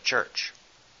start than a church.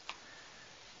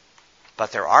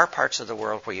 But there are parts of the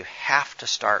world where you have to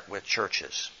start with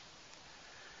churches.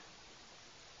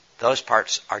 Those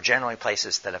parts are generally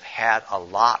places that have had a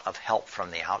lot of help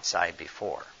from the outside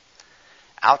before.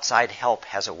 Outside help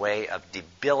has a way of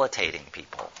debilitating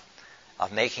people,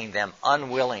 of making them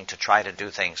unwilling to try to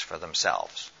do things for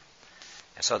themselves.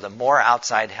 And so the more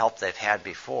outside help they've had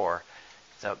before,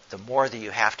 the more that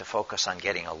you have to focus on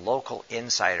getting a local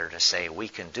insider to say, we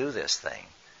can do this thing,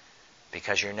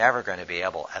 because you're never going to be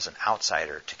able, as an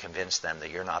outsider, to convince them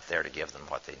that you're not there to give them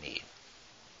what they need.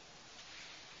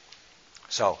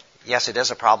 So, yes, it is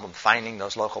a problem finding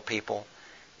those local people.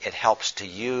 It helps to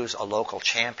use a local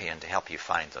champion to help you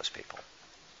find those people.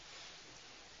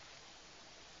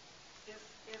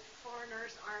 If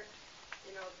foreigners aren't,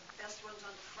 the best ones on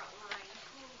the front line,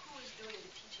 who is doing the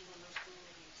teaching in those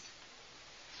communities?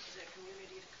 Is it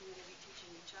community to community teaching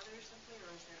each other simply,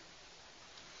 or is there?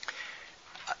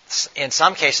 In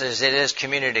some cases, it is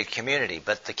community to community,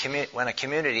 but when a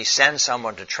community sends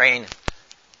someone to train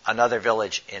another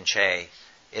village in Che,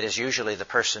 it is usually the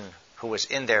person who was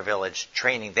in their village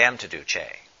training them to do Che.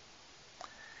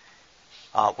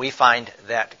 We find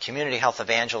that community health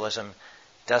evangelism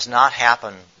does not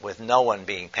happen with no one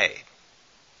being paid.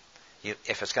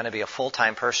 If it's going to be a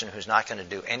full-time person who's not going to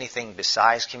do anything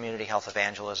besides community health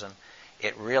evangelism,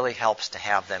 it really helps to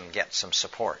have them get some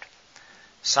support.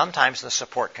 Sometimes the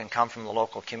support can come from the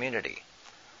local community.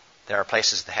 There are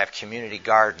places that have community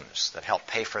gardens that help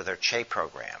pay for their Che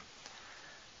program.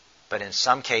 But in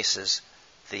some cases,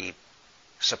 the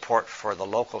support for the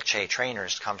local Che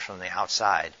trainers comes from the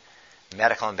outside.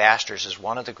 Medical Ambassadors is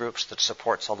one of the groups that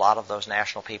supports a lot of those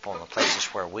national people in the places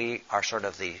where we are sort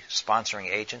of the sponsoring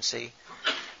agency.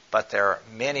 But there are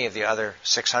many of the other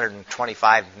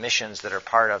 625 missions that are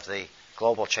part of the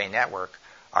Global Che Network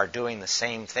are doing the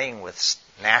same thing with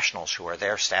nationals who are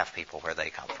their staff people where they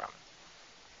come from.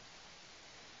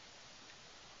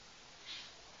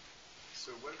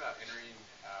 So what about entering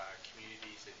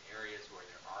communities in areas where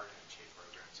there are no Che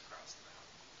programs across the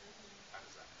mountain? How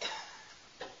does that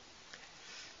happen?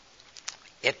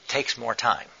 It takes more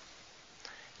time.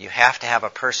 You have to have a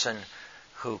person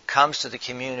who comes to the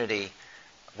community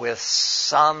with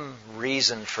some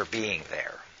reason for being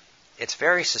there. It's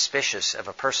very suspicious if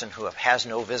a person who has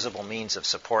no visible means of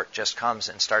support just comes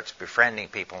and starts befriending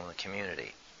people in the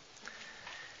community.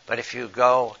 But if you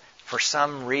go for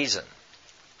some reason,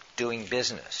 doing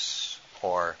business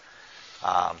or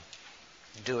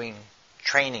doing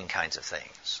training kinds of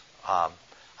things.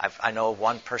 I know of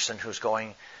one person who's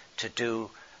going to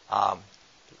do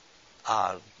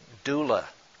doula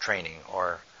training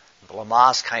or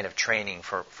Lamaze kind of training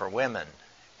for women,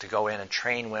 to go in and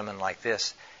train women like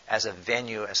this as a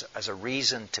venue, as a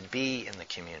reason to be in the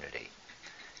community.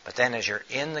 But then as you're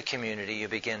in the community, you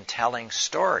begin telling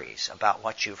stories about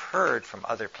what you've heard from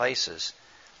other places,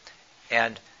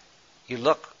 and you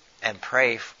look and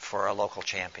pray for a local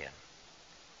champion.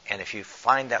 And if you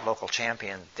find that local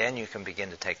champion, then you can begin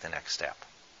to take the next step.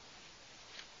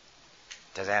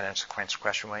 Does that answer the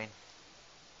question, Wayne?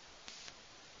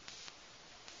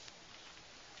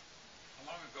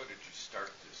 How long ago did you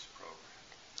start this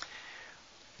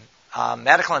program?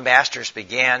 Medical Ambassadors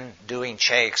began doing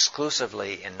Che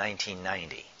exclusively in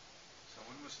 1990. So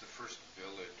when was the first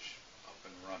village up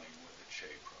and running with a Che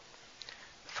program?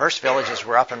 The first villages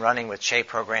were up and running with Che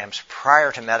programs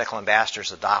prior to Medical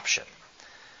Ambassadors' adoption.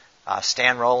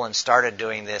 Stan Rowland started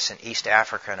doing this in East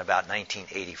Africa in about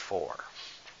 1984.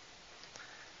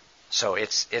 So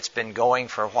it's been going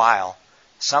for a while.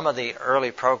 Some of the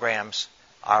early programs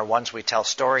are ones we tell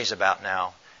stories about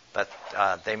now, but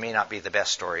they may not be the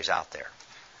best stories out there.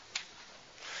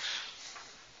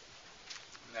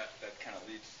 And that kind of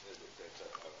leads, that's a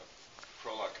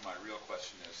prologue to my real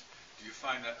question is, do you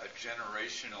find that a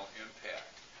generational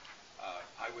impact?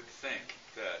 I would think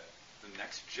that the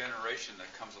next generation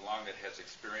that comes along that has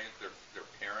experienced, their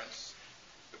parents,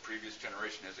 the previous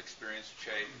generation has experienced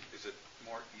Che, is it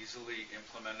more easily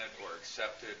implemented or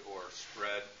accepted or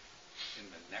spread in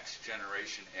the next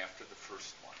generation after the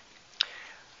first one?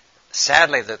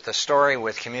 Sadly, the story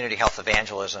with community health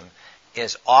evangelism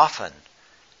is often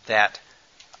that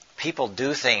people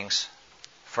do things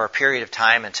for a period of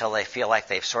time until they feel like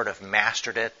they've sort of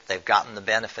mastered it, they've gotten the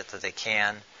benefit that they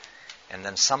can, and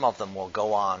then some of them will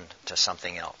go on to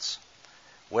something else.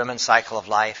 Women's Cycle of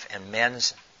Life and Men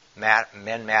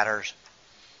Matters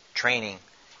training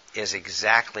is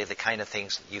exactly the kind of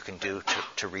things that you can do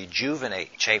to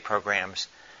rejuvenate CHE programs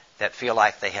that feel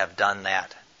like they have done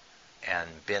that and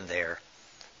been there,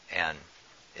 and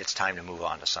it's time to move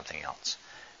on to something else.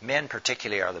 Men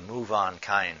particularly are the move-on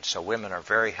kind, so women are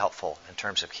very helpful in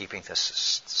terms of keeping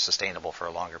this sustainable for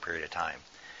a longer period of time.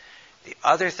 The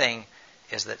other thing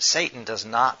is that Satan does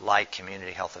not like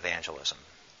community health evangelism.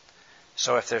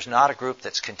 So if there's not a group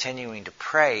that's continuing to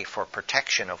pray for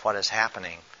protection of what is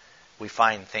happening, we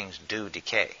find things do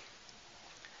decay.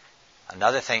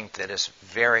 Another thing that is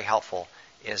very helpful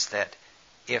is that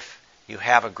if you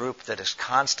have a group that is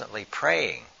constantly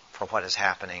praying for what is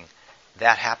happening,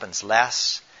 that happens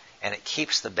less, and it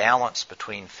keeps the balance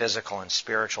between physical and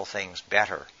spiritual things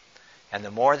better. And the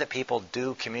more that people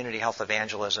do community health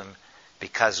evangelism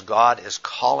because God is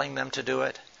calling them to do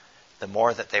it, the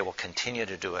more that they will continue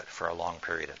to do it for a long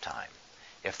period of time.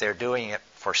 If they're doing it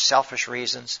for selfish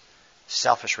reasons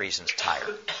tire.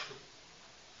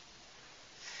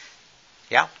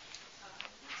 Yeah?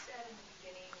 You said in the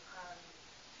beginning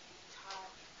you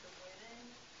taught the women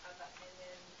about, and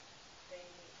then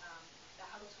the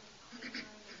house was cleaner, the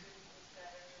food was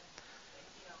better.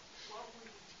 What were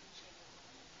you teaching?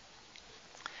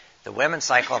 The Women's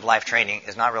Cycle of Life training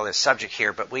is not really a subject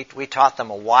here, but we taught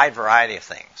them a wide variety of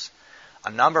things. A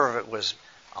number of it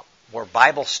were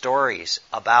Bible stories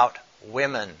about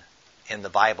women in the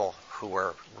Bible who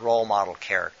were role model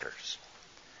characters.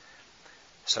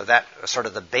 So that was sort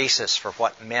of the basis for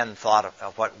what men thought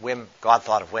of what God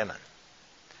thought of women.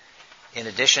 In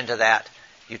addition to that,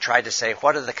 you tried to say,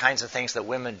 what are the kinds of things that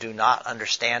women do not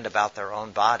understand about their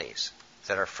own bodies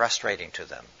that are frustrating to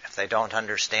them? If they don't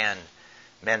understand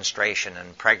menstruation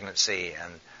and pregnancy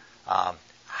and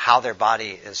how their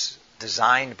body is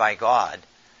designed by God,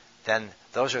 then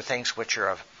those are things which are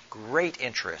of great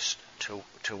interest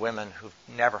to women who've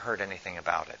never heard anything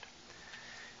about it.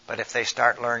 But if they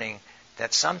start learning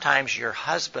that sometimes your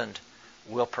husband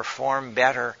will perform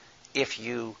better if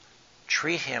you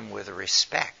treat him with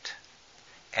respect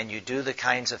and you do the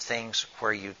kinds of things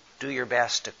where you do your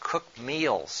best to cook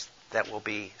meals that will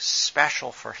be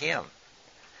special for him,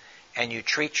 and you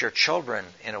treat your children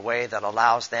in a way that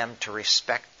allows them to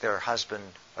respect their husband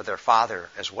or their father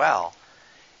as well,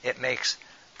 it makes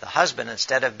the husband,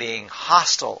 instead of being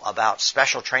hostile about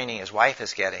special training his wife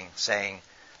is getting, saying,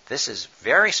 this is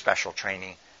very special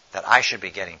training that I should be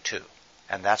getting too.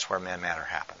 And that's where Men Matter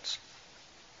happens.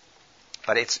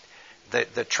 But it's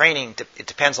the training, it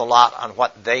depends a lot on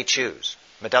what they choose.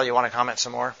 Medell, you want to comment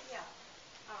some more? Yeah.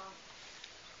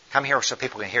 Come here so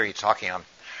people can hear you talking.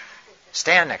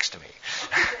 Stand next to me.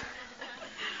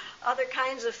 Other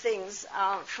kinds of things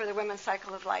for the Women's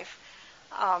Cycle of Life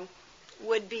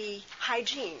would be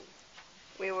hygiene.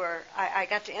 I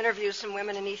got to interview some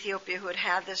women in Ethiopia who had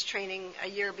had this training a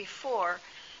year before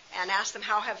and asked them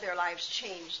how have their lives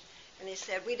changed. And they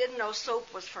said, we didn't know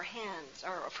soap was for hands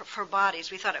or for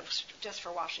bodies. We thought it was just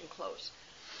for washing clothes.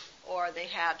 Or they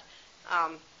had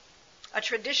a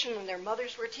tradition, and their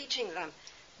mothers were teaching them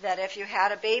that if you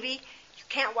had a baby, you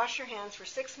can't wash your hands for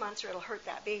 6 months or it'll hurt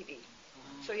that baby.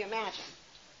 So you imagine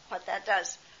what that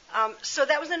does. So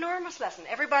that was an enormous lesson.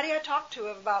 Everybody I talked to,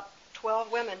 of about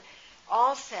 12 women,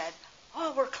 all said,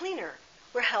 oh, we're cleaner,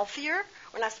 we're healthier,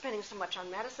 we're not spending so much on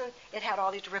medicine. It had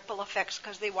all these ripple effects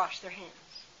because they washed their hands.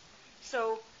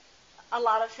 So a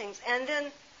lot of things. And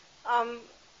then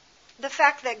the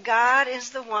fact that God is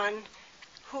the one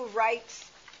who writes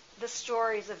the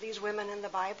stories of these women in the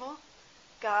Bible.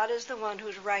 God is the one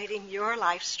who's writing your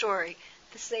life story,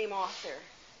 the same author.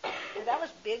 And that was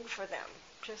big for them,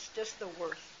 just the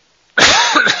worth.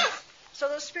 So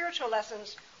those spiritual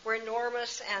lessons were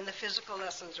enormous, and the physical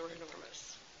lessons were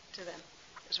enormous to them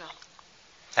as well.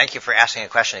 Thank you for asking a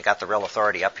question. It got the real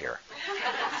authority up here.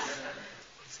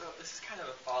 So this is kind of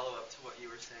a follow-up to what you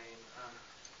were saying.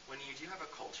 When you do have a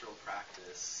cultural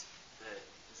practice that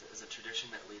is a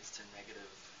tradition that leads to negative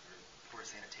or poor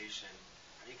sanitation,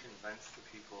 how do you convince the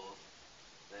people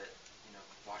that,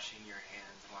 washing your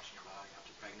hands and washing your body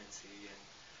after pregnancy, and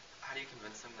how do you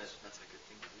convince them that that's a good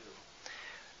thing to do?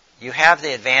 You have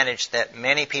the advantage that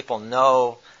many people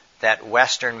know that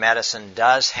Western medicine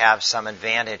does have some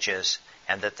advantages,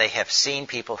 and that they have seen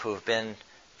people who have been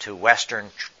to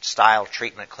Western-style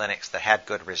treatment clinics that had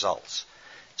good results.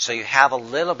 So you have a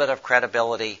little bit of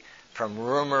credibility from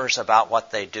rumors about what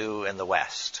they do in the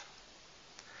West.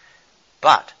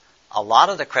 But a lot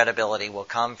of the credibility will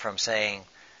come from saying,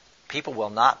 people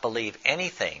will not believe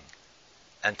anything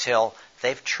until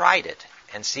they've tried it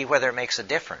and see whether it makes a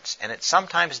difference. And it's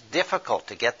sometimes difficult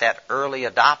to get that early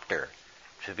adopter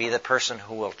to be the person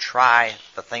who will try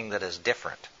the thing that is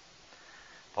different.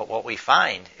 But what we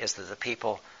find is that the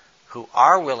people who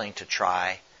are willing to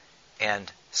try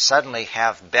and suddenly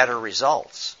have better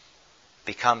results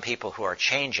become people who are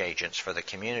change agents for the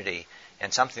community,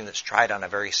 and something that's tried on a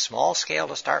very small scale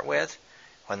to start with,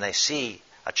 when they see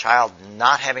a child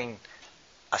not having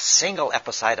a single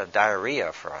episode of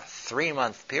diarrhea for a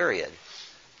 3-month period,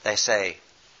 they say,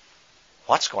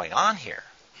 what's going on here?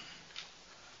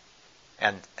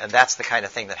 And that's the kind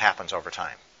of thing that happens over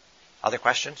time. Other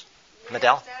questions?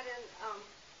 Medell?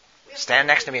 Stand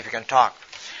next to me if you're going to talk.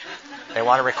 They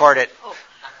want to record it. Oh,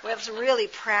 we have some really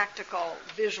practical,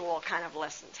 visual kind of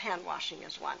lessons. Hand washing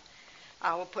is one.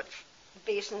 We'll put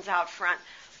basins out front,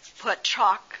 put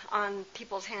chalk on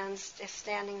people's hands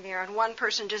standing there, and one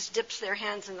person just dips their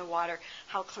hands in the water.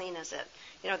 How clean is it?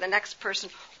 The next person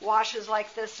washes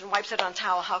like this and wipes it on a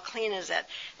towel. How clean is it?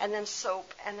 And then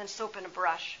soap and a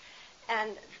brush.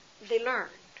 And they learn.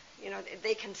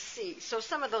 They can see. So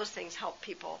some of those things help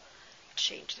people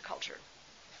change the culture.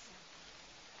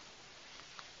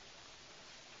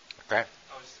 Okay.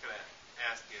 I was just going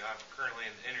to ask you, I'm currently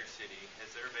in the inner city.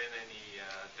 Has there been any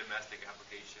domestic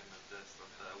application of this, of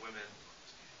the women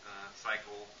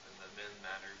cycle and the Men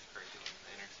Matters curriculum in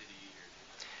the inner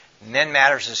city? Men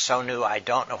Matters is so new, I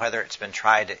don't know whether it's been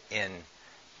tried in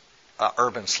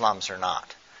urban slums or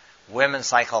not. Women's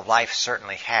Cycle of Life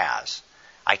certainly has.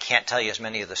 I can't tell you as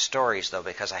many of the stories, though,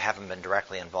 because I haven't been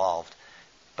directly involved.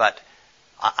 But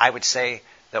I would say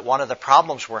that one of the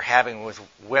problems we're having with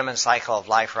Women's Cycle of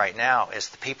Life right now is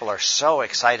the people are so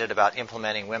excited about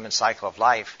implementing Women's Cycle of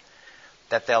Life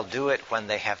that they'll do it when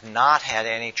they have not had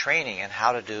any training in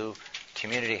how to do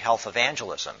community health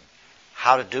evangelism,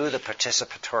 how to do the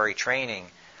participatory training.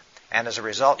 And as a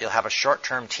result, you'll have a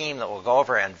short-term team that will go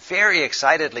over and very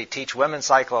excitedly teach Women's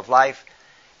Cycle of Life.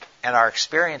 And our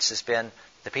experience has been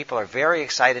the people are very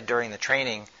excited during the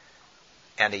training,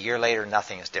 and a year later,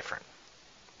 nothing is different.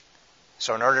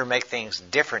 So in order to make things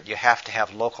different, you have to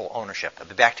have local ownership. I'll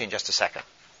be back to you in just a second.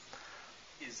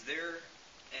 Is there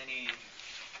any...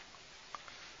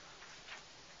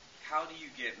 How do you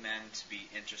get men to be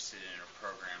interested in a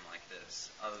program like this,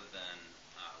 other than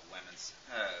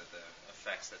the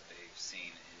effects that they've seen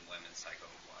in Women's Cycle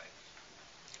of Life?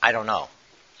 I don't know.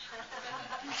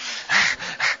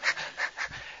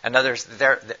 In other words,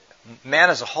 men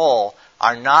as a whole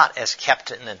are not as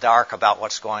kept in the dark about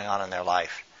what's going on in their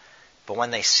life. But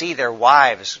when they see their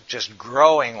wives just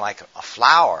growing like a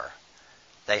flower,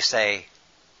 they say,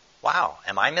 wow,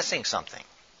 am I missing something?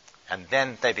 And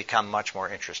then they become much more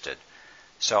interested.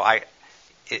 So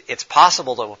it's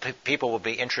possible that people will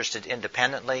be interested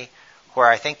independently. Where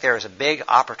I think there is a big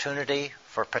opportunity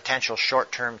for potential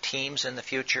short-term teams in the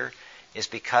future is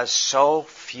because so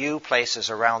few places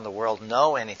around the world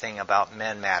know anything about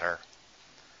Men Matter.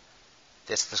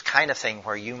 It's this kind of thing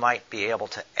where you might be able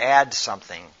to add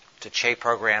something to CHE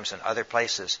programs and other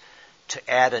places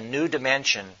to add a new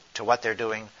dimension to what they're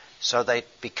doing so they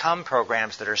become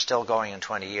programs that are still going in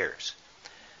 20 years.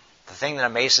 The thing that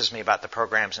amazes me about the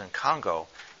programs in Congo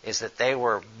is that they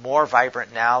were more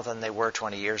vibrant now than they were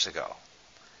 20 years ago.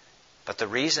 But the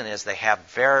reason is they have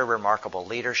very remarkable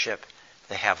leadership.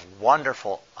 They have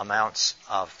wonderful amounts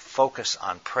of focus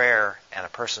on prayer and a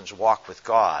person's walk with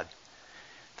God.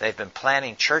 They've been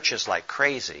planning churches like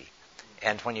crazy.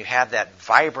 And when you have that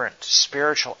vibrant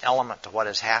spiritual element to what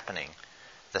is happening,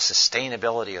 the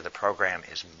sustainability of the program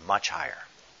is much higher.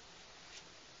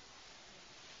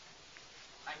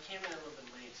 I came in a little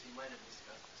bit late, so you might have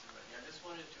discussed this already. I just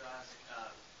wanted to ask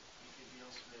if it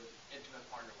deals with intimate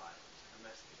partner violence,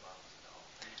 domestic violence at all,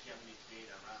 and if you have any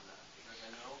data around that. Because I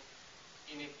know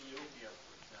in Ethiopia,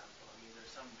 for example,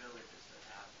 there's some villages that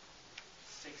have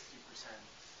 60%,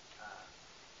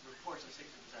 reports of 60%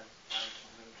 violence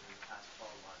from women in the past 12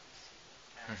 months,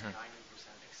 and 90%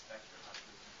 expect their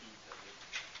husbands to beat them if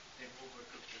they've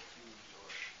overcooked their food or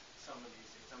some of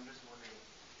these things. I'm just wondering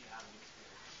if you have any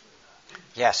experience with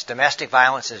that. Yes, domestic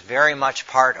violence is very much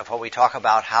part of what we talk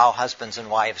about how husbands and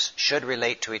wives should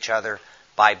relate to each other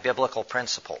by biblical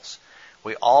principles.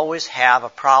 We always have a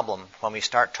problem when we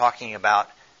start talking about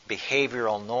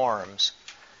behavioral norms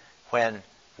when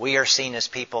we are seen as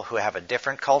people who have a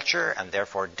different culture and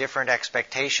therefore different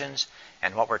expectations,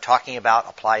 and what we're talking about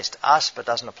applies to us but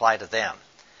doesn't apply to them.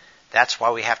 That's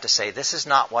why we have to say this is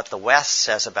not what the West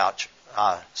says about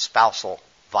spousal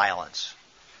violence.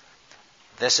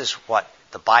 This is what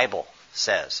the Bible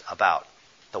says about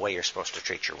the way you're supposed to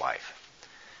treat your wife.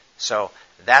 So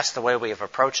that's the way we have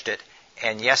approached it.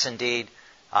 And yes, indeed,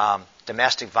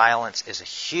 domestic violence is a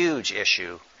huge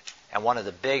issue and one of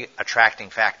the big attracting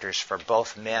factors for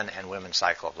both men and women's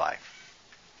cycle of life.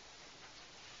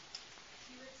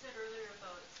 You had said earlier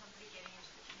about somebody getting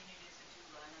into the community as a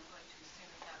doula, and I'm going to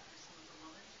assume that person was a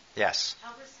woman. Yes.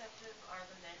 How receptive are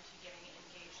the men to getting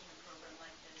engaged in a program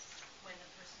like this when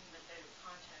the person that they're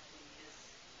contacting is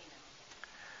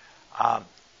female?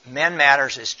 Men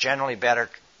Matters is generally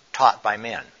better taught by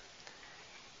men.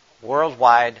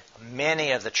 Worldwide,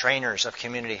 many of the trainers of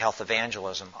community health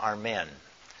evangelism are men.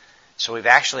 So we've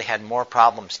actually had more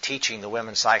problems teaching the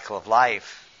women's cycle of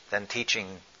life than teaching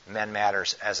Men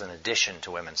Matters as an addition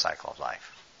to women's cycle of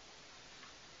life.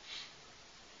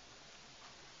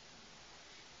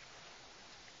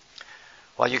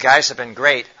 Well, you guys have been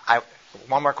great.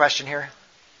 One more question here. I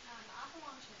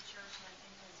belong to a church that I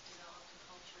think has developed a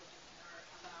culture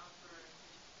about or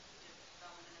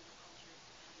development of the culture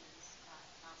that is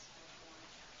outside of foreign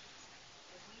churches.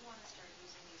 If we want to start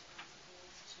using these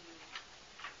principles to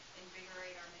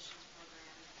invigorate our missions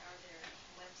program, are there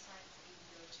websites that you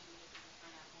can go to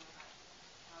find out more about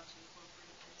how to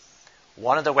incorporate this?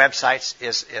 One of the websites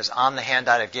is on the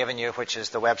handout I've given you, which is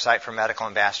the website for Medical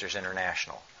Ambassadors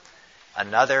International.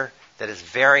 Another that is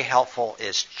very helpful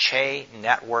is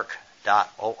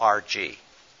CheNetwork.org.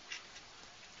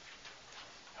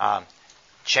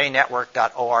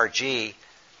 CheNetwork.org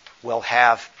will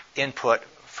have input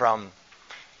from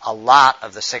a lot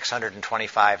of the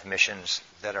 625 missions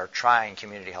that are trying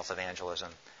community health evangelism.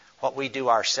 What we do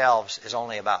ourselves is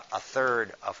only about a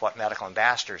third of what Medical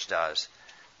Ambassadors does,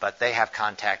 but they have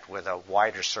contact with a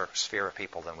wider sphere of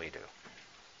people than we do.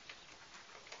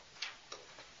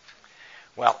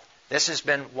 Well, this has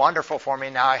been wonderful for me.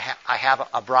 Now I have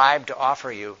a bribe to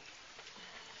offer you.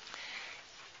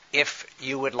 If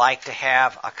you would like to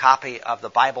have a copy of the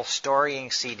Bible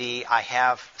Storying CD, I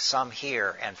have some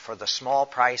here. And for the small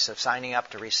price of signing up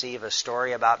to receive a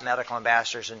story about Medical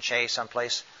Ambassadors in Che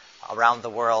someplace around the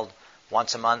world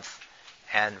once a month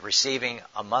and receiving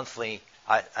a monthly,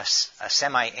 a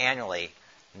semi-annually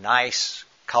nice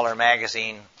color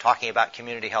magazine talking about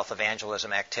community health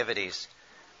evangelism activities,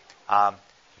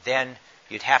 then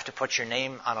you'd have to put your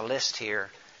name on a list here,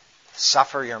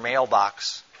 suffer your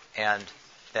mailbox, and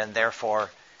then therefore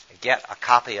get a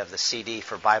copy of the CD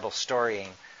for Bible Storying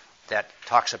that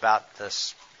talks about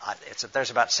this.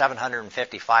 There's about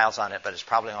 750 files on it, but it's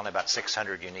probably only about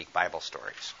 600 unique Bible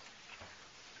stories.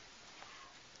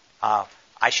 I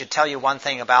should tell you one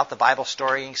thing about the Bible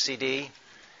Storying CD.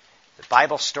 The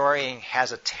Bible Storying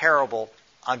has a terrible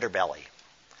underbelly,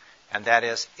 and that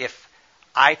is if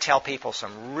I tell people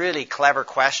some really clever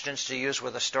questions to use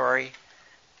with a story,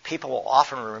 people will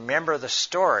often remember the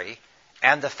story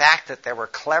and the fact that there were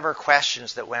clever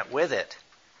questions that went with it,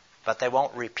 but they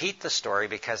won't repeat the story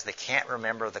because they can't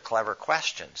remember the clever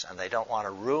questions, and they don't want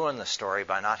to ruin the story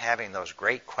by not having those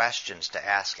great questions to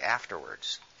ask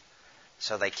afterwards.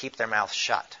 So they keep their mouth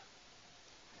shut.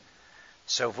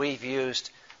 So we've used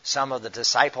some of the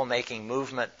disciple-making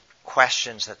movement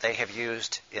questions that they have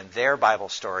used in their Bible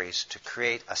stories to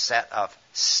create a set of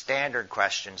standard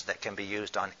questions that can be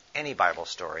used on any Bible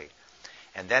story.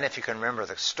 And then if you can remember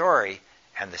the story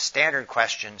and the standard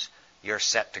questions, you're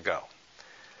set to go.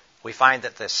 We find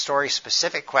that the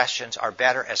story-specific questions are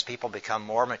better as people become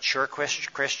more mature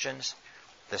Christians.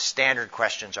 The standard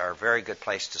questions are a very good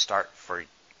place to start for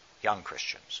young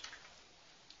Christians.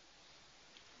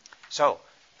 So,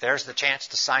 there's the chance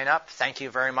to sign up. Thank you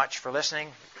very much for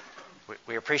listening.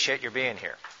 We appreciate your being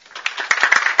here.